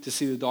A&E to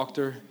see the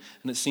doctor,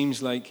 and it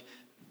seems like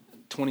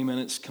 20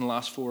 minutes can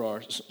last 4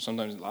 hours.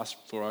 Sometimes it lasts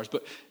 4 hours,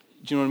 but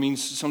do you know what I mean?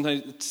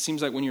 Sometimes it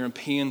seems like when you're in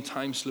pain,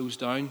 time slows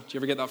down. Do you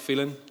ever get that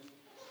feeling?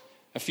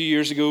 A few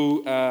years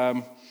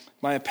ago,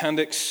 my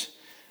appendix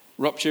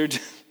ruptured,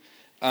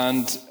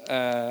 and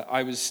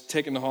I was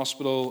taken to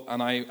hospital,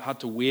 and I had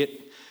to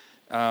wait.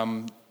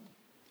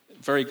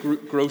 Very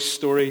gross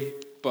story,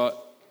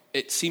 but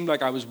it seemed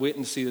like I was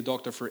waiting to see the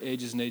doctor for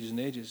ages and ages and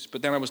ages.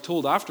 But then I was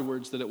told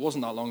afterwards that it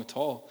wasn't that long at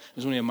all. It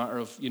was only a matter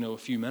of, a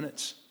few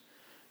minutes.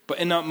 But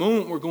in that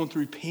moment, we're going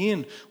through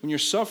pain. When you're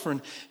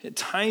suffering,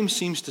 time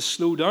seems to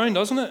slow down,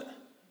 doesn't it?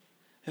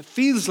 It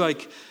feels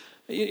like,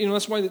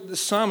 that's why the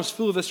psalm is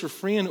full of this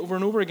refrain over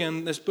and over again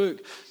in this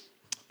book.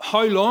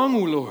 How long,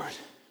 O Lord?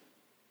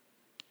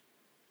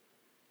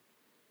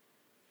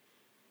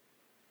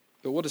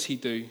 But what does he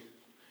do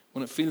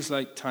when it feels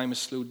like time has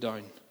slowed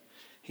down?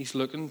 He's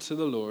looking to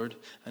the Lord,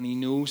 and he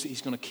knows that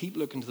he's going to keep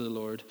looking to the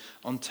Lord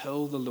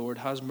until the Lord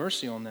has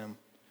mercy on them.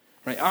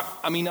 Right?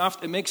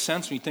 It makes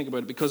sense when you think about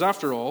it, because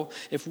after all,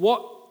 if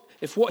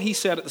what he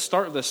said at the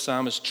start of this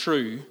psalm is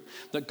true,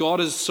 that God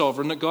is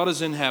sovereign, that God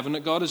is in heaven,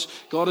 that God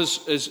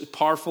is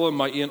powerful and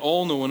mighty and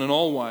all-knowing and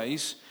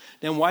all-wise,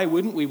 then why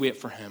wouldn't we wait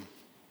for him?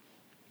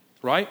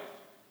 Right?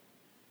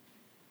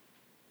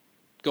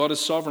 God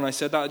is sovereign. I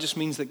said that. It just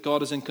means that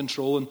God is in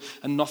control,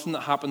 and nothing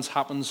that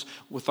happens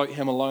without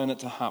him allowing it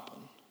to happen.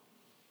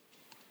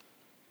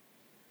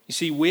 You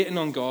see, waiting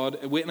on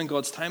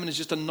God's timing is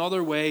just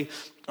another way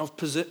of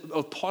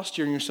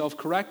posturing yourself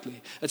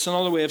correctly. It's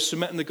another way of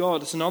submitting to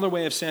God. It's another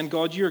way of saying,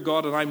 God, you're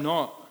God and I'm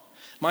not.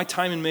 My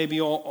timing may be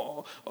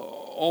all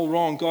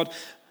wrong. God,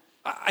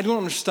 I don't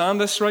understand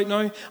this right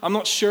now. I'm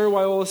not sure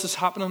why all this is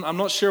happening. I'm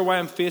not sure why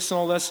I'm facing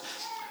all this.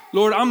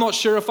 Lord, I'm not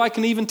sure if I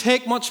can even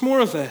take much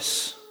more of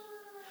this.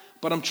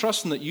 But I'm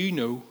trusting that you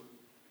know.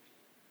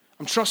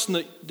 I'm trusting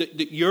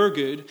that you're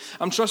good.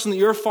 I'm trusting that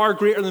you're far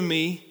greater than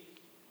me.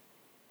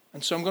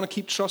 And so I'm going to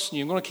keep trusting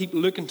you. I'm going to keep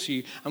looking to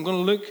you. I'm going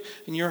to look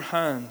in your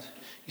hand.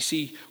 You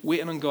see,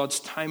 waiting on God's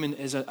timing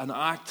is an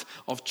act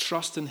of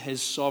trusting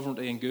his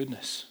sovereignty and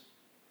goodness.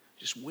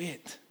 Just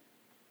wait.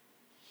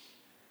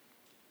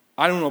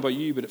 I don't know about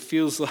you, but it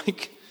feels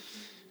like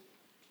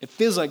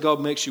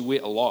God makes you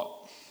wait a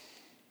lot.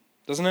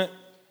 Doesn't it?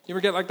 You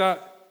ever get like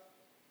that?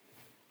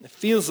 It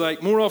feels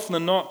like, more often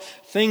than not,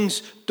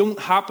 things don't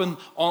happen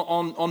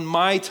on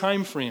my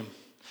time frame.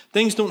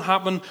 Things don't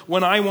happen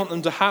when I want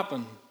them to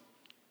happen.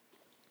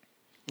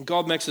 And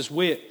God makes us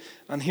wait.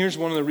 And here's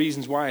one of the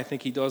reasons why I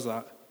think he does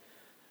that.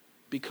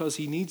 Because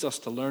he needs us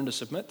to learn to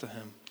submit to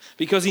him.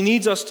 Because he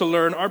needs us to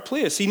learn our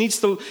place. He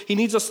needs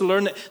us to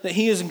learn that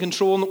he is in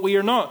control and that we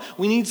are not.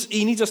 He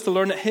needs us to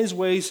learn that his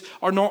ways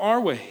are not our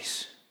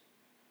ways.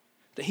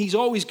 That he's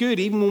always good,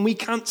 even when we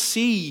can't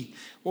see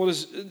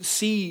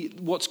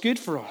what's good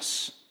for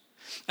us.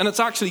 And it's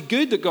actually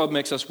good that God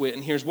makes us wait,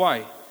 and here's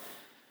why.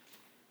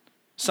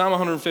 Psalm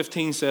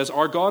 115 says,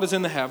 our God is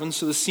in the heavens,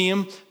 so the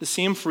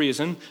same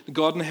phrasing, the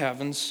God in the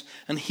heavens,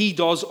 and he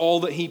does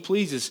all that he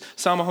pleases.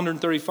 Psalm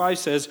 135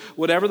 says,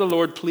 whatever the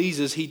Lord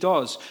pleases, he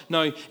does.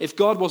 Now, if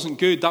God wasn't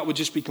good, that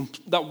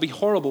would be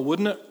horrible,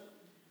 wouldn't it?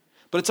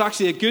 But it's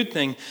actually a good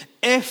thing.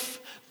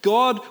 If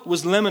God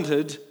was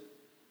limited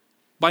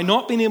by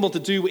not being able to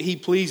do what he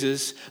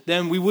pleases,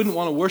 then we wouldn't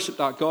want to worship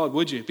that God,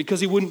 would you?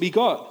 Because he wouldn't be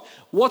God.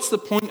 What's the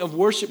point of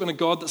worshiping a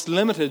God that's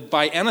limited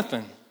by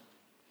anything?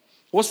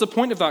 What's the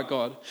point of that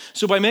God?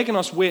 So by making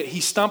us wait,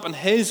 he's stamping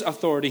his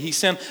authority. He's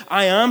saying,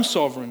 I am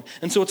sovereign.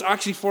 And so it's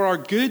actually for our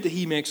good that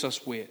he makes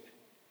us wait.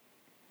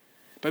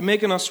 By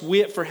making us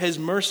wait for his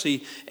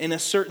mercy in a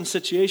certain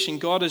situation,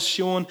 God is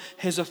showing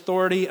his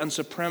authority and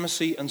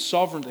supremacy and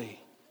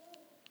sovereignty.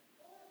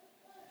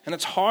 And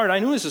it's hard. I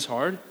know this is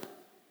hard.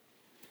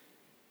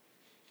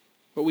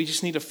 But we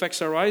just need to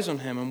fix our eyes on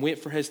him and wait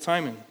for his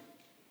timing.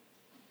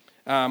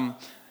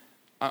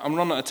 I'm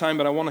running out of time,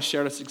 but I want to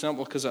share this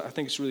example because I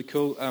think it's really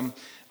cool.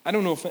 I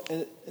don't know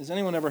has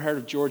anyone ever heard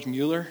of George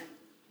Mueller?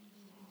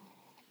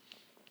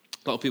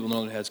 A lot of people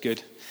know that it's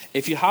good.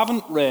 If you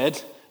haven't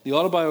read the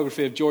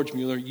autobiography of George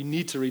Mueller, you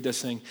need to read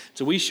this thing.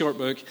 It's a wee short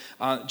book.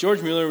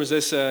 George Mueller was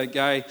this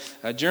guy,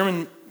 a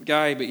German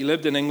guy, but he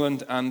lived in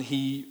England, and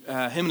him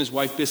and his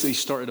wife basically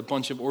started a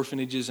bunch of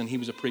orphanages, and he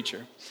was a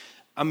preacher.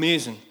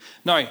 Amazing.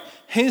 Now,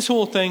 his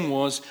whole thing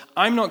was,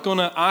 I'm not going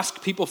to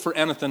ask people for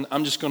anything,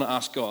 I'm just going to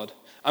ask God.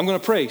 I'm going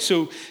to pray.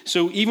 So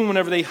even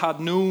whenever they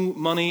had no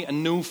money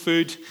and no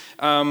food,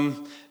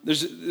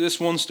 there's this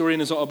one story in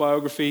his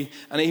autobiography,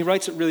 and he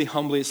writes it really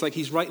humbly. It's like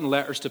he's writing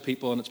letters to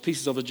people, and it's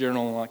pieces of a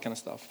journal and all that kind of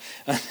stuff.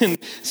 And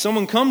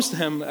someone comes to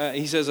him,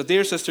 he says, a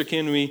dear sister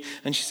came to me,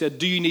 and she said,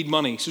 do you need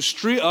money? So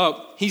straight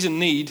up, he's in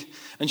need,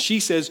 and she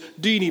says,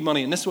 do you need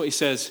money? And this is what he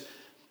says,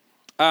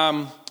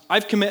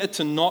 I've committed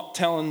to not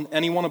telling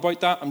anyone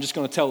about that. I'm just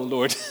going to tell the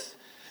Lord.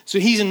 So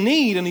he's in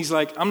need, and he's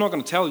like, I'm not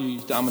going to tell you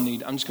that I'm in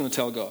need. I'm just going to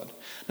tell God.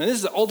 Now, this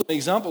is the ultimate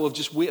example of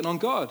just waiting on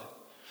God.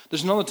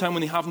 There's another time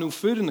when they have no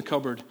food in the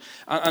cupboard,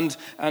 and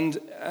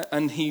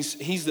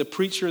he's the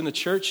preacher in the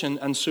church,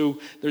 and so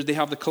they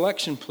have the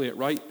collection plate,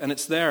 right? And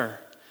it's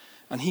there.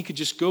 And he could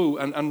just go,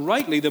 and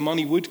rightly, the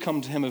money would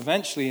come to him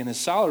eventually in his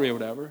salary or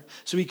whatever.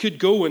 So he could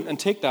go and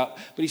take that.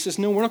 But he says,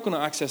 no, we're not going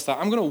to access that.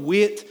 I'm going to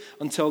wait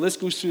until this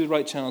goes through the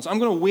right channels. I'm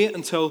going to wait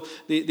until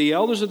the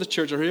elders of the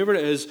church, or whoever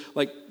it is,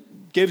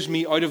 gives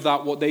me out of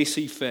that what they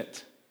see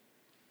fit.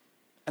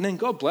 And then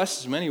God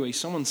blesses him anyway.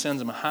 Someone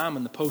sends him a ham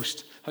in the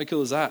post. How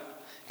cool is that?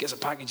 Gets a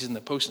package in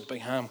the post and it's a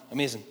big ham.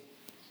 Amazing.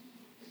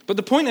 But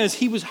the point is,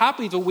 he was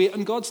happy to wait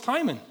on God's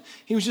timing.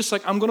 He was just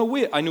like, I'm going to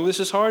wait. I know this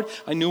is hard.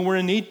 I know we're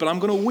in need, but I'm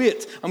going to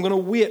wait. I'm going to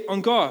wait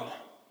on God.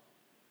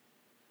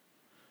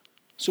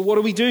 So what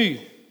do we do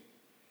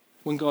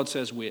when God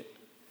says wait?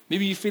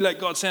 Maybe you feel like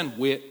God's saying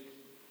wait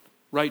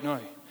right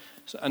now.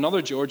 So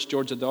another George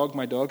the dog,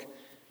 my dog,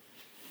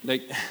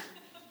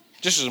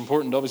 just as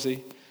important,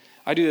 obviously.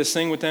 I do this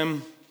thing with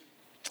him.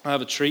 I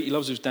have a treat. He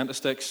loves those dentist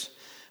sticks,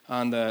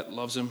 and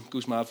loves them,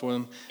 goes mad for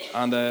them.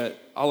 And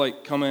I'll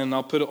come in, and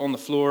I'll put it on the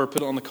floor,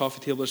 put it on the coffee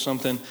table or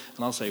something,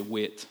 and I'll say,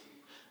 wait.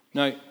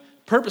 Now,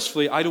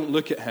 purposefully, I don't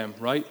look at him,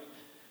 right?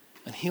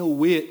 And he'll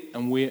wait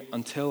and wait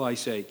until I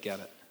say, get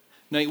it.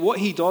 Now, what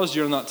he does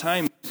during that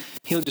time,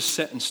 he'll just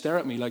sit and stare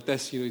at me like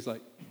this. He's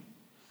like,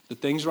 the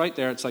thing's right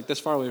there. It's like this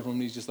far away from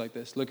him. He's just like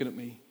this, looking at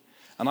me.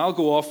 And I'll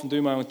go off and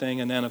do my own thing,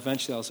 and then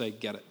eventually I'll say,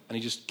 get it. And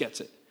he just gets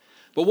it.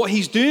 But what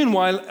he's doing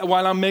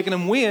while I'm making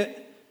him wait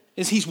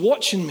is he's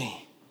watching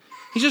me.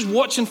 He's just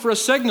watching for a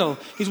signal.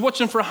 He's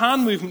watching for a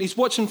hand movement. He's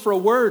watching for a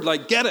word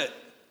like, get it.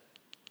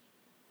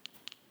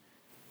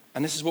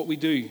 And this is what we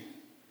do.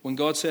 When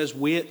God says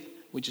wait,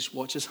 we just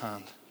watch his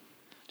hand.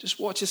 Just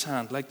watch his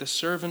hand like the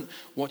servant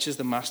watches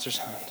the master's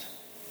hand.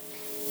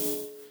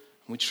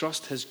 And we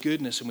trust his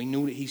goodness, and we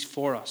know that he's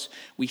for us.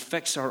 We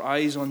fix our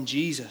eyes on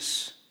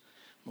Jesus.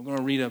 We're going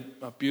to read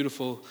a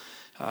beautiful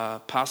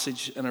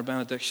passage in our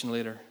benediction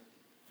later.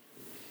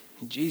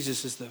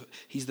 Jesus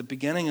he's the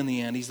beginning and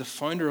the end. He's the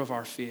founder of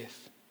our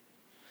faith.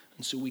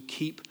 And so we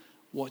keep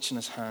watching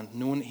his hand,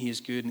 knowing that he is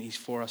good and he's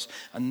for us,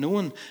 and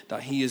knowing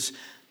that he has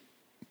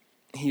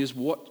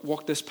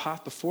walked this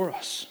path before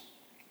us.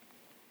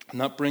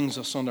 And that brings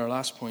us on to our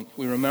last point.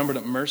 We remember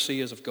that mercy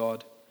is of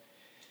God.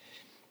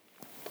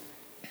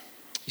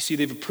 You see,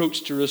 they've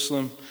approached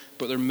Jerusalem,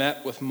 but they're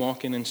met with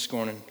mocking and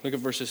scorning. Look at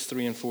verses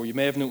 3 and 4. You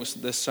may have noticed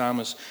that this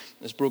psalm is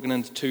broken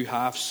into two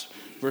halves.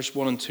 Verse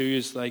 1 and 2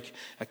 is like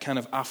a kind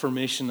of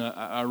affirmation,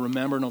 a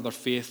remembering of their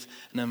faith.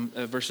 And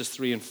then verses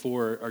 3 and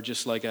 4 are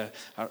just like a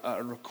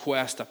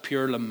request, a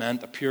pure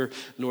lament, a pure,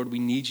 Lord, we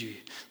need you.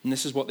 And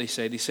this is what they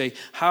say. They say,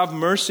 have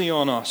mercy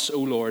on us, O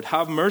Lord.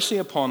 Have mercy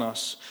upon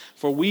us.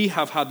 For we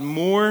have had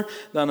more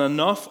than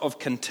enough of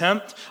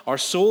contempt. Our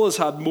soul has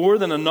had more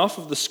than enough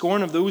of the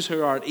scorn of those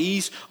who are at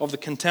ease, of the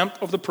contempt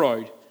of the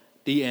proud.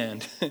 The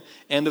end.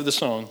 End of the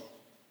song.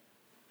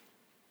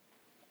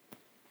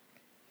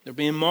 They're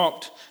being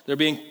mocked. They're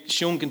being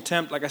shown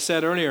contempt. Like I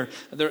said earlier,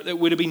 it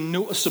would have been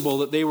noticeable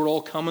that they were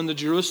all coming to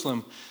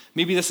Jerusalem.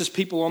 Maybe this is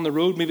people on the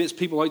road. Maybe it's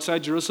people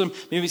outside Jerusalem.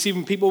 Maybe it's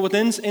even people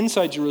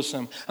inside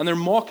Jerusalem. And they're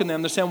mocking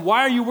them. They're saying,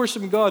 why are you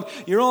worshiping God?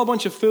 You're all a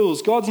bunch of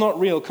fools. God's not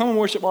real. Come and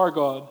worship our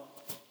God.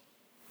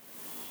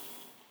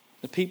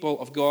 The people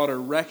of God are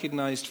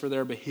recognized for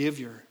their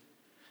behavior.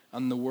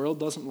 And the world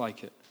doesn't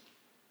like it.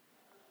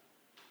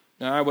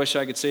 Now, I wish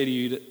I could say to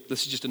you that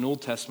this is just an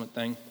Old Testament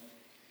thing.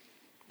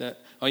 That,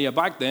 oh yeah,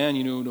 back then,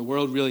 the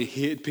world really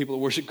hated people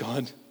that worship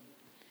God.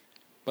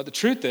 But the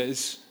truth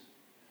is,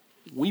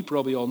 we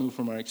probably all know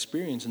from our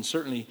experience, and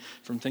certainly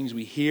from things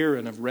we hear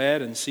and have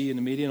read and see in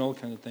the media and all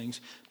kinds of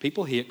things,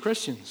 people hate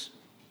Christians.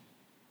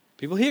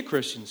 People hate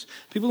Christians.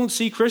 People don't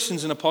see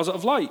Christians in a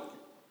positive light.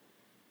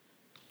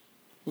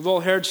 We've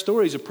all heard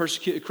stories of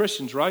persecuted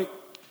Christians, right?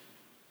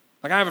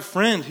 Like I have a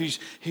friend who's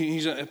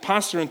a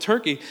pastor in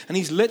Turkey, and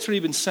he's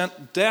literally been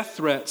sent death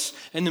threats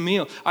in the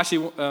mail.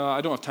 Actually, I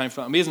don't have time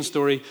for that. Amazing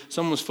story.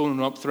 Someone was phoning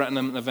him up, threatening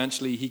him, and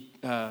eventually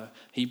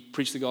he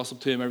preached the gospel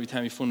to him every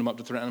time he phoned him up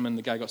to threaten him, and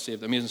the guy got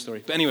saved. Amazing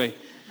story. But anyway,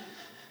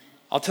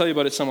 I'll tell you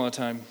about it some other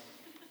time.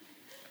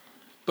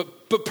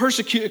 But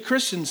persecuted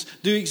Christians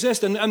do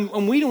exist,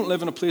 and we don't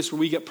live in a place where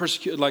we get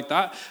persecuted like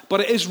that, but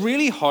it is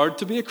really hard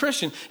to be a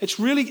Christian. It's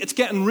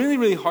getting really,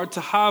 really hard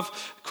to have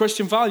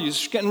Christian values.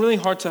 It's getting really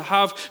hard to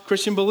have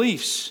Christian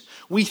beliefs.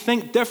 We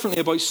think differently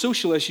about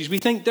social issues. We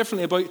think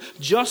differently about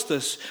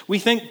justice. We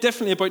think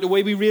differently about the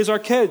way we raise our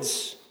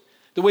kids,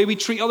 the way we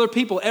treat other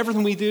people.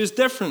 Everything we do is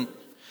different.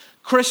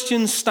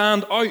 Christians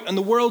stand out, and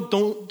the world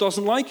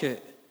doesn't like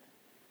it.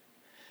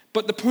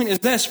 But the point is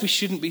this, we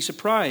shouldn't be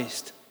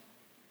surprised.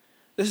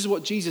 This is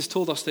what Jesus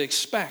told us to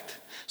expect.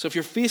 So if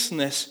you're facing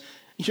this,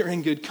 you're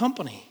in good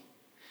company.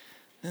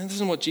 And this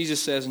is what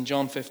Jesus says in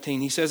John 15.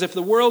 He says, if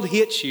the world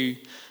hates you,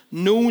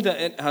 know that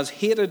it has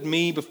hated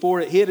me before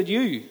it hated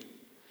you.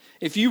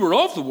 If you were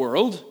of the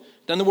world,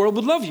 then the world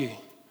would love you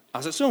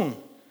as its own.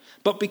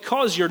 But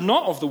because you're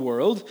not of the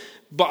world,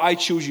 but I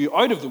chose you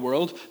out of the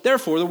world,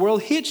 therefore the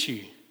world hates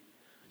you.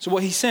 So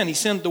what he said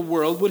the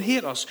world would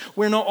hate us.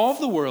 We're not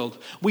of the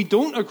world. We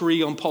don't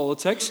agree on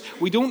politics.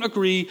 We don't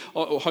agree,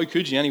 how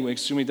could you anyway,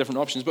 so many different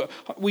options, but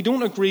we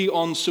don't agree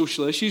on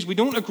social issues. We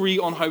don't agree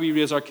on how we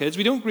raise our kids.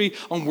 We don't agree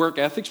on work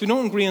ethics. We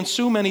don't agree on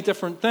so many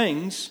different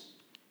things.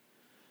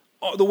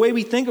 The way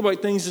we think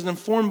about things is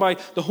informed by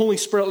the Holy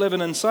Spirit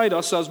living inside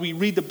us as we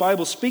read the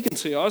Bible speaking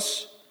to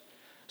us.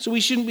 So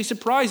we shouldn't be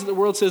surprised that the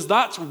world says,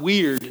 that's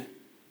weird.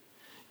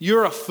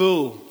 You're a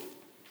fool.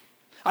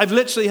 I've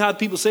literally had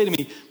people say to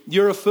me,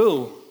 you're a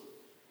fool.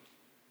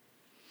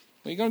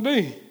 What are you going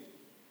to do?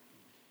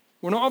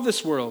 We're not of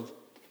this world.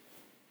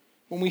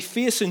 When we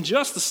face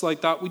injustice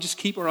like that, we just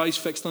keep our eyes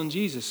fixed on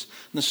Jesus.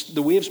 And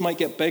the waves might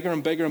get bigger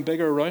and bigger and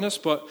bigger around us,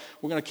 but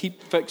we're going to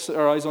keep fixed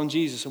our eyes on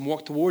Jesus and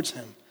walk towards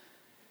him.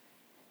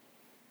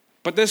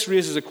 But this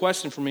raises a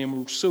question for me, and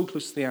we're so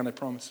close to the end, I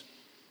promise.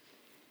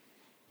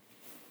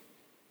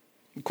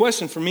 The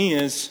question for me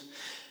is,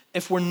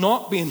 if we're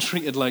not being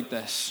treated like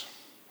this,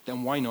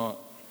 then why not?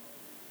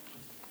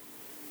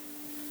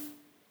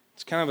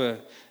 It's kind of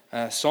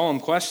a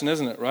solemn question,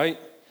 isn't it, right?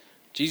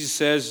 Jesus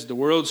says the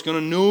world's going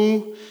to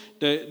know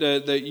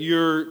that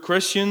you're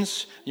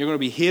Christians. You're going to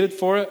be hated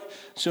for it.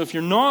 So if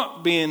you're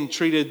not being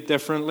treated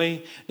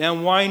differently,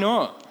 then why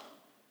not?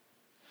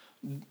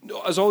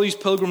 As all these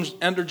pilgrims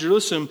entered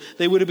Jerusalem,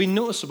 they would have been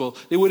noticeable.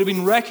 They would have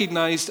been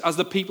recognized as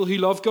the people who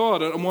love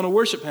God and want to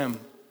worship him.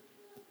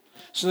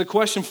 So the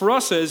question for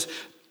us is,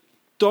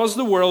 does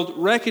the world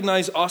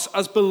recognize us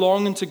as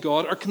belonging to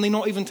God, or can they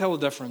not even tell the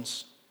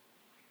difference?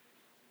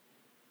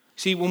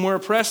 See, when we're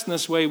oppressed in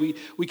this way,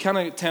 we kind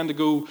of tend to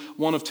go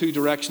one of two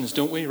directions,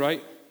 don't we,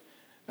 right?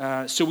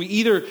 So we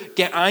either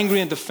get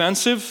angry and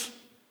defensive,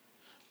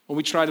 or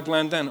we try to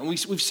blend in. And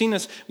we've seen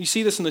this, we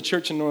see this in the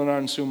church in Northern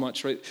Ireland so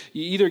much, right?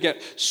 You either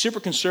get super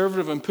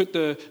conservative and put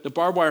the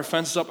barbed wire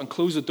fences up and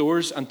close the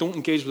doors and don't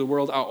engage with the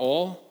world at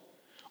all,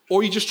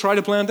 or you just try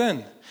to blend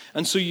in.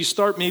 And so you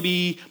start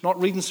maybe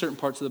not reading certain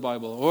parts of the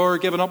Bible, or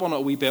giving up on it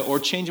a wee bit, or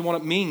changing what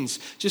it means,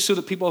 just so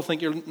that people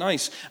think you're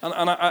nice. And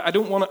I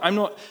don't want to, I'm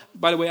not,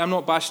 by the way, I'm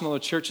not bashing other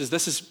churches.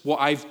 This is what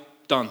I've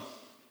done.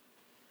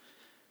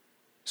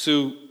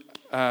 So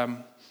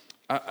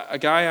a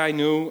guy I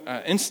know,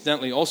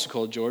 incidentally also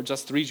called George,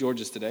 that's 3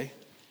 Georges today.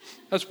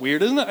 That's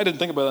weird, isn't it? I didn't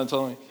think about that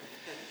until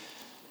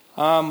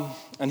now.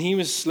 And he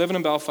was living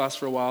in Belfast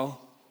for a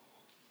while,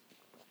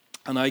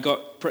 and I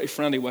got pretty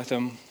friendly with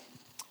him.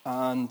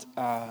 And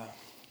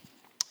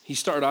he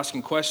started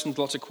asking questions,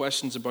 lots of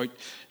questions about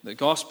the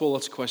gospel,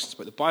 lots of questions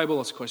about the Bible,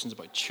 lots of questions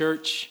about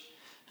church.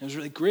 It was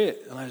really great.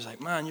 And I was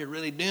like, man, you're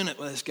really doing it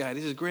with this guy.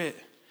 This is great.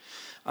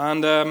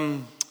 And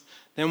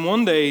then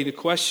one day, the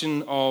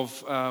question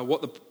of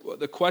what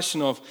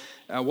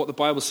the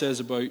Bible says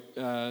about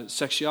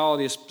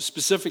sexuality,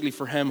 specifically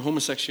for him,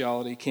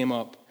 homosexuality, came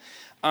up.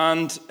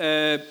 And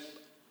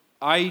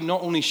I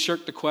not only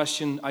shirked the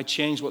question, I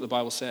changed what the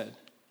Bible said.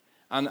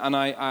 And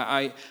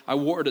I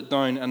watered it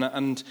down,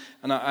 and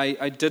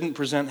I didn't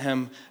present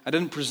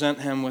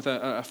him with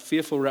a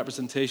faithful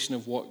representation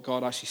of what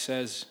God actually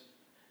says.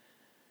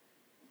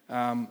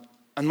 And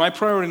my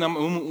priority in that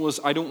moment was,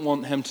 I don't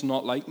want him to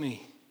not like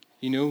me.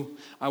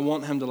 I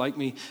want him to like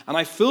me. And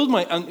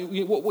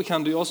and what we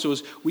can do also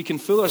is we can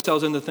fool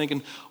ourselves into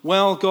thinking,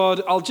 well,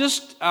 God,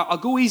 I'll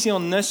go easy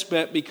on this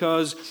bit,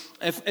 because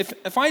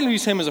if I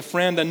lose him as a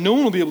friend, then no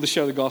one will be able to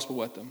share the gospel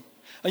with them.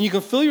 And you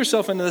can fool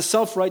yourself into the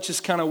self-righteous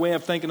kind of way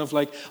of thinking of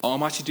like, oh,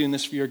 I'm actually doing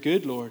this for your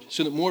good, Lord,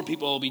 so that more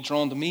people will be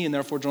drawn to me and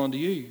therefore drawn to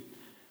you.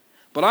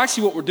 But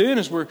actually what we're doing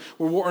is we're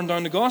watering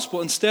down the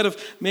gospel instead of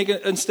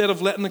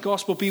letting the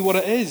gospel be what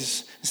it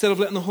is, instead of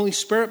letting the Holy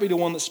Spirit be the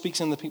one that speaks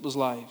into people's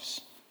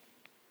lives.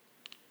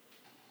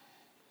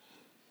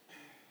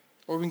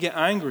 Or we can get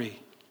angry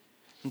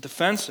and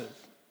defensive.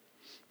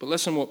 But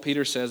listen what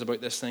Peter says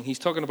about this thing. He's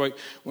talking about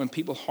when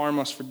people harm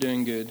us for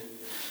doing good.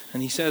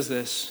 And he says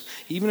this: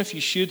 even if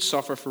you should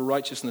suffer for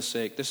righteousness'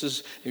 sake. This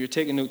is, if you're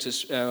taking notes,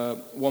 it's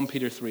 1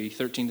 Peter 3,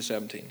 13 to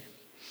 17. It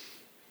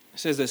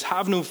says this: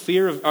 have no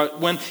fear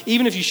of,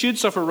 even if you should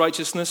suffer for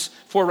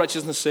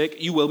righteousness' sake,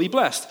 you will be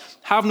blessed.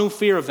 Have no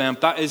fear of them.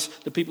 That is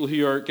the people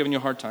who are giving you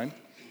a hard time.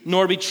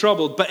 Nor be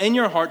troubled, but in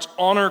your hearts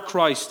honor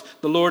Christ,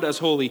 the Lord, as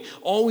holy,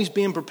 always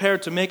being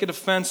prepared to make a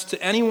defense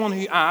to anyone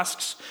who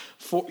asks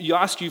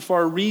you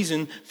for a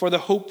reason for the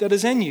hope that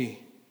is in you.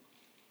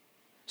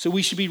 So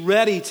we should be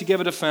ready to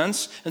give a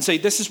defense and say,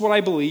 this is what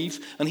I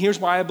believe, and here's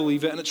why I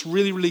believe it, and it's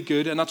really, really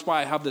good, and that's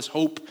why I have this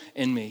hope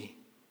in me.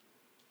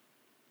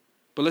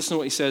 But listen to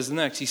what he says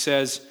next. He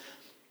says,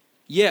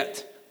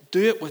 yet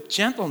do it with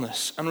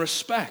gentleness and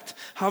respect,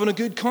 having a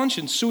good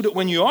conscience, so that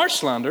when you are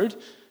slandered,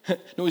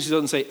 notice he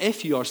doesn't say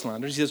if you are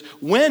slandered, he says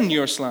when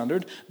you're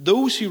slandered,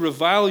 those who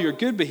revile your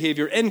good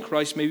behavior in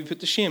Christ may be put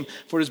to shame.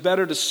 For it is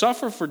better to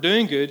suffer for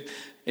doing good,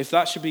 if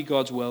that should be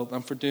God's will,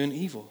 than for doing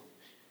evil.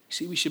 You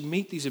see, we should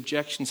meet these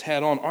objections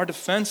head on. Our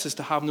defense is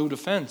to have no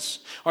defense.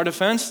 Our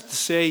defense is to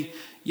say,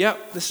 yeah,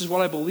 this is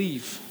what I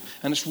believe,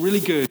 and it's really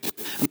good, and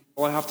that's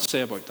all I have to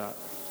say about that.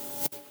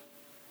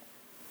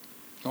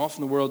 And often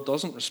the world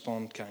doesn't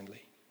respond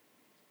kindly.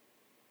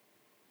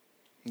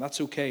 And that's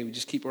okay. We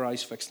just keep our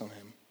eyes fixed on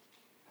him.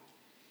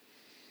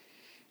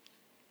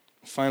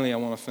 Finally, I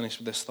want to finish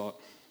with this thought.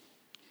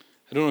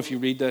 I don't know if you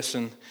read this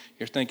and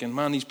you're thinking,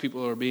 man, these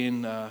people are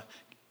being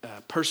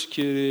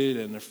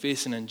persecuted and they're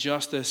facing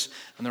injustice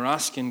and they're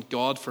asking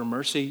God for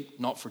mercy,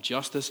 not for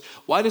justice.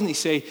 Why doesn't he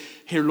say,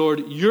 here,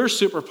 Lord, you're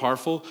super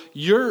powerful,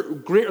 you're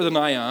greater than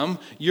I am,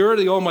 you're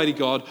the Almighty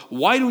God,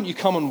 why don't you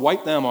come and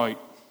wipe them out?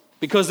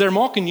 Because they're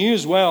mocking you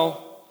as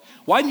well.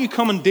 Why don't you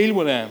come and deal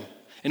with them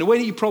in a way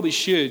that you probably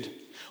should?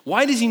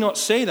 Why does he not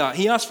say that?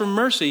 He asks for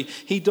mercy.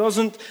 He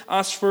doesn't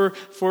ask for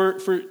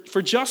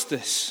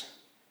justice.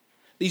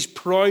 These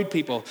proud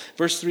people.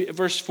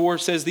 Verse 4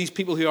 says these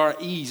people who are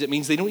at ease. It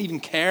means they don't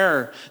even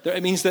care.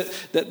 It means that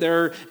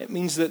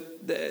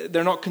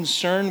they're not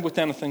concerned with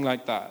anything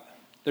like that.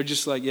 They're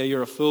just like, yeah,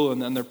 you're a fool,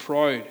 and they're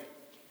proud.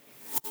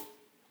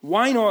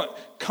 Why not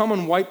come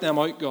and wipe them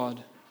out,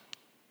 God?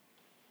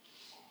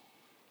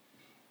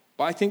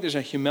 But I think there's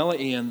a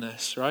humility in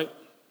this, right?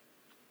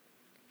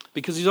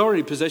 Because he's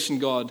already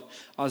positioned God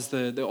as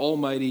the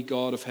almighty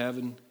God of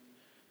heaven.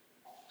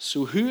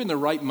 So who in their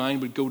right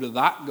mind would go to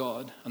that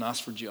God and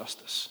ask for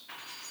justice?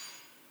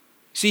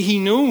 See, he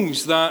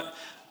knows that,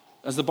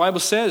 as the Bible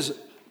says,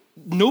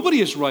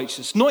 nobody is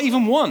righteous, not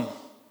even one.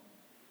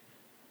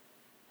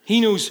 He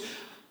knows,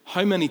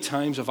 how many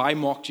times have I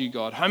mocked you,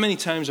 God? How many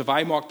times have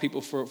I mocked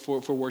people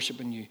for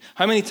worshiping you?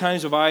 How many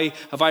times have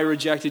I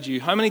rejected you?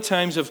 How many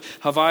times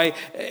have I,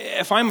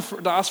 if I'm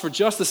to ask for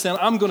justice, then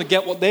I'm going to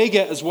get what they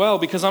get as well,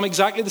 because I'm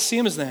exactly the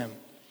same as them.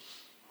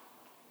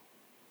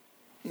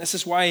 And this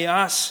is why he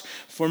asks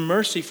for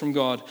mercy from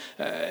God.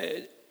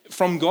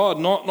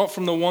 Not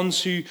from the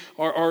ones who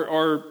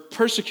are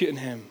persecuting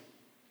him.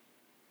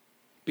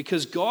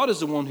 Because God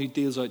is the one who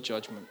deals out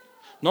judgment.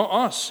 Not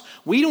us.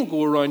 We don't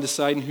go around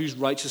deciding who's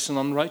righteous and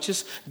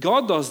unrighteous.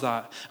 God does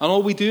that. And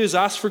all we do is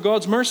ask for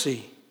God's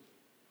mercy.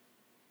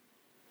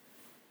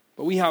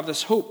 But we have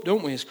this hope,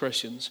 don't we, as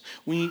Christians?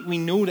 We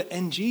know that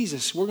in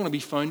Jesus we're going to be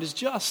found as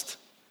just.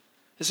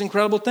 This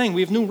incredible thing.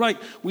 We have no right.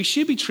 We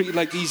should be treated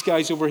like these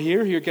guys over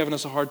here who are giving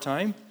us a hard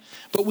time.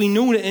 But we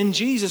know that in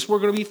Jesus we're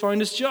going to be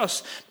found as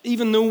just,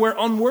 even though we're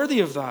unworthy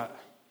of that.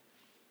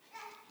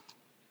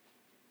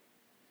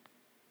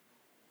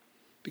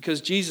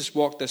 Because Jesus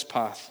walked this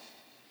path.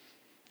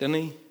 Didn't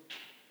he?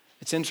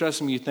 It's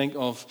interesting when you think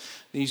of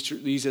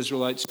these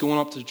Israelites going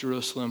up to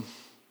Jerusalem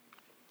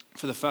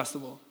for the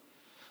festival.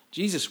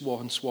 Jesus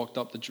once walked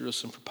up to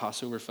Jerusalem for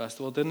Passover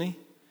festival, didn't he?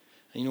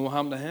 And you know what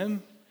happened to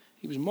him?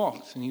 He was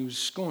mocked and he was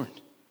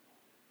scorned.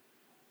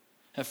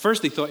 At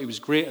first they thought he was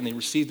great and they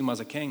received him as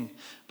a king.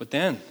 But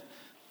then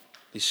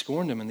they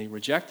scorned him and they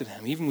rejected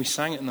him. Even we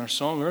sang it in our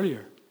song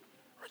earlier.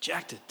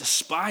 Rejected,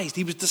 despised.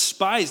 He was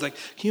despised. Like,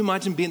 can you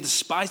imagine being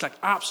despised? Like,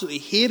 absolutely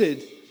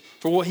hated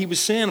for what he was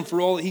saying and for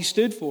all that he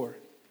stood for.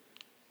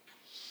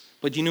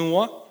 But you know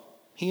what?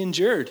 He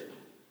endured.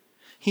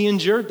 He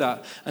endured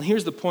that. And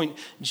here's the point.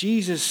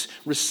 Jesus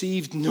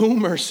received no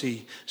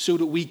mercy so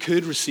that we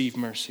could receive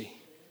mercy.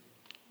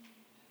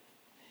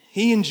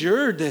 He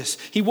endured this.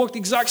 He walked the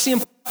exact same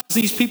path as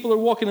these people are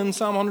walking in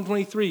Psalm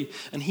 123.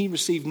 And he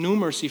received no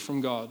mercy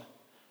from God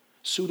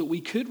so that we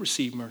could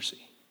receive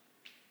mercy.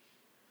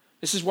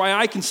 This is why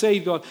I can say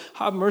to God,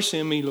 have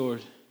mercy on me,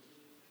 Lord.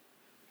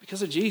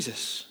 Because of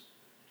Jesus.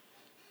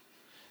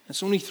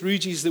 It's only through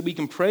Jesus that we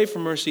can pray for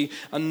mercy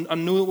and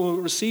know that we'll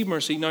receive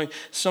mercy. Now,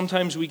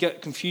 sometimes we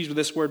get confused with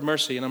this word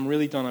mercy, and I'm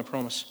really done, I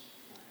promise.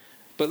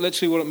 But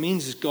literally what it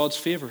means is God's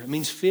favor. It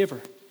means favor.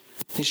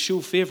 He show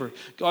favor.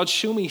 God,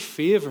 show me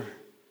favor.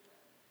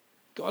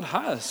 God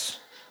has.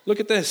 Look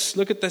at this.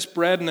 Look at this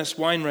bread and this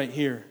wine right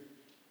here.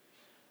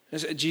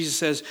 Jesus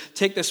says,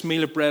 take this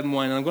meal of bread and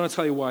wine. And I'm going to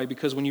tell you why.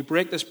 Because when you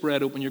break this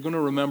bread open, you're going to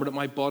remember that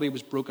my body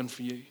was broken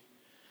for you.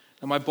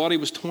 That my body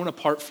was torn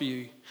apart for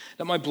you.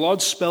 That my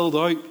blood spilled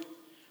out,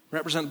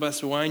 represented by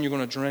the wine you're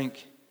going to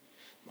drink.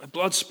 My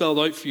blood spilled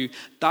out for you.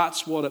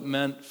 That's what it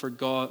meant for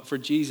God, for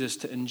Jesus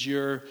to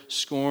endure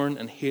scorn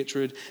and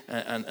hatred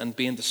and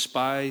being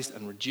despised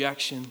and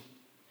rejection.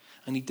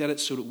 And he did it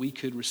so that we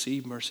could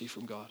receive mercy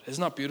from God.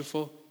 Isn't that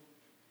beautiful?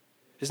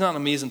 Isn't that an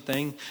amazing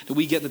thing? That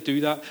we get to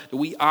do that? That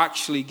we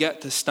actually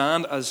get to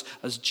stand as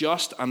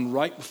just and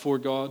right before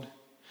God?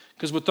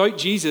 Because without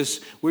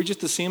Jesus, we're just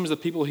the same as the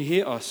people who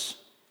hate us.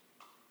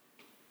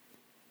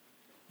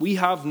 We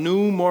have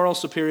no moral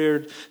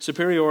superiority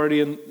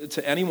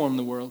to anyone in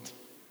the world.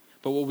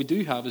 But what we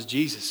do have is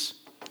Jesus.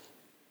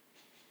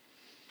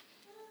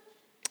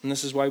 And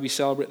this is why we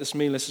celebrate this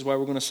meal. This is why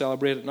we're going to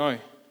celebrate it now.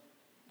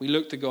 We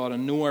look to God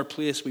and know our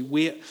place. We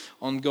wait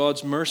on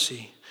God's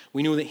mercy.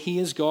 We know that he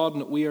is God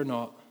and that we are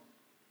not.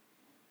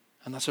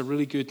 And that's a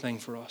really good thing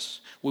for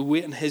us. We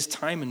wait in his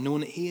time and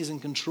knowing that he is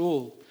in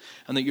control.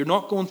 And that you're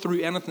not going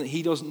through anything that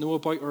he doesn't know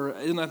about or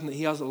anything that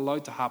he hasn't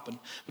allowed to happen.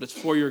 But it's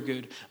for your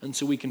good. And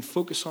so we can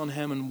focus on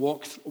him and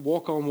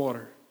walk on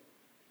water.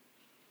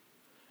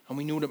 And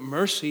we know that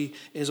mercy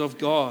is of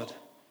God.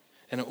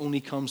 And it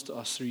only comes to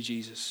us through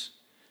Jesus.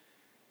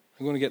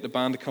 I'm going to get the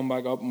band to come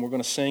back up and we're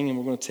going to sing and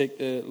we're going to take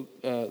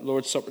the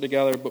Lord's Supper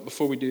together. But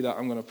before we do that,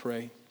 I'm going to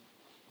pray.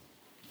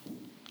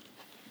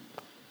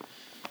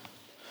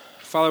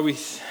 Father, we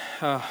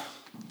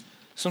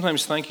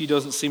sometimes thank you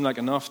doesn't seem like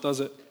enough,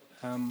 does it?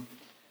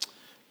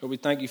 But we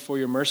thank you for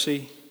your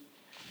mercy.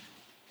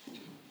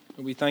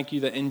 And we thank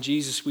you that in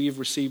Jesus we have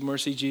received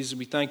mercy. Jesus,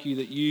 we thank you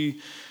that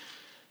you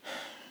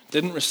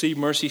didn't receive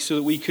mercy so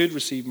that we could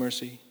receive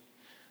mercy.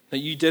 That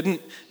you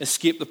didn't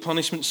escape the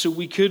punishment so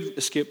we could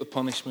escape the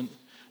punishment.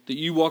 That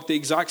you walked the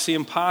exact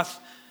same path,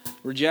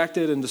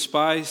 rejected and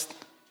despised.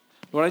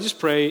 Lord, I just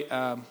pray,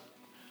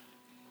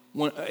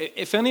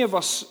 if any of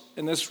us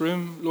in this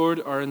room,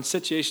 Lord, are in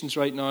situations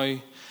right now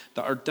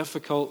that are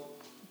difficult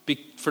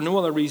for no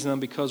other reason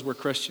than because we're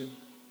Christian.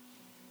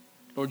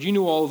 Lord, you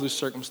know all of those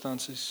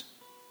circumstances.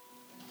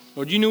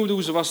 Lord, you know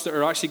those of us that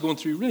are actually going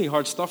through really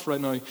hard stuff right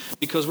now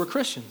because we're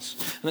Christians.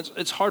 And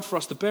it's hard for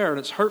us to bear and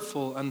it's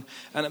hurtful and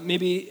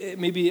maybe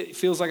it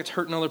feels like it's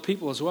hurting other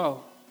people as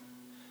well.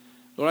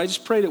 Lord, I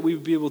just pray that we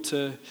would be able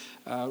to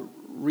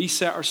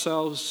reset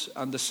ourselves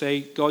and to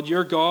say, God,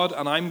 you're God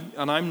and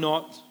I'm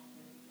not.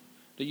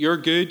 That you're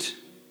good,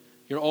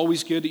 you're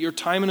always good, that your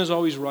timing is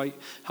always right.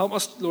 Help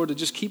us, Lord, to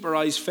just keep our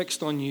eyes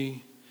fixed on you.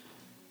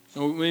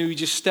 And maybe we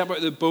just step out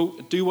of the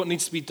boat, do what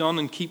needs to be done,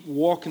 and keep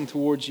walking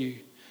towards you.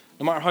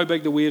 No matter how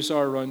big the waves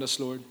are around us,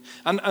 Lord.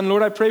 And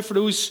Lord, I pray for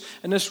those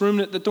in this room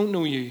that don't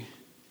know you.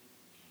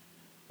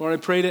 Lord, I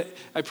pray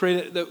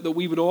that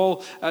we would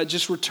all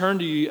just return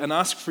to you and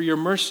ask for your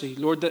mercy.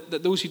 Lord,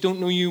 that those who don't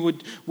know you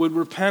would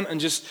repent and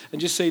just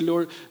say,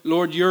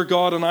 Lord, you're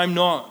God and I'm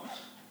not.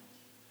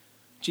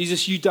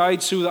 Jesus, you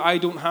died so that I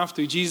don't have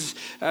to. Jesus,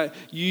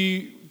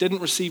 you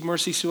didn't receive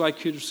mercy so I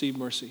could receive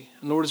mercy.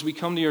 And Lord, as we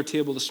come to your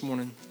table this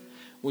morning,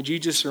 would you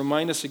just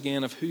remind us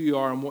again of who you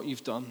are and what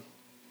you've done?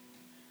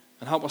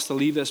 And help us to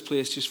leave this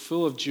place just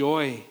full of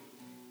joy,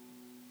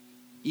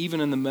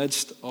 even in the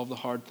midst of the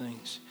hard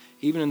things,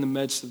 even in the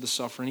midst of the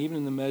suffering, even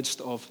in the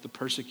midst of the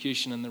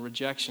persecution and the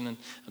rejection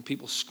and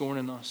people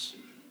scorning us.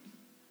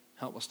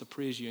 Help us to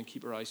praise you and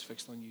keep our eyes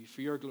fixed on you.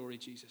 For your glory,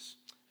 Jesus.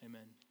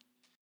 Amen.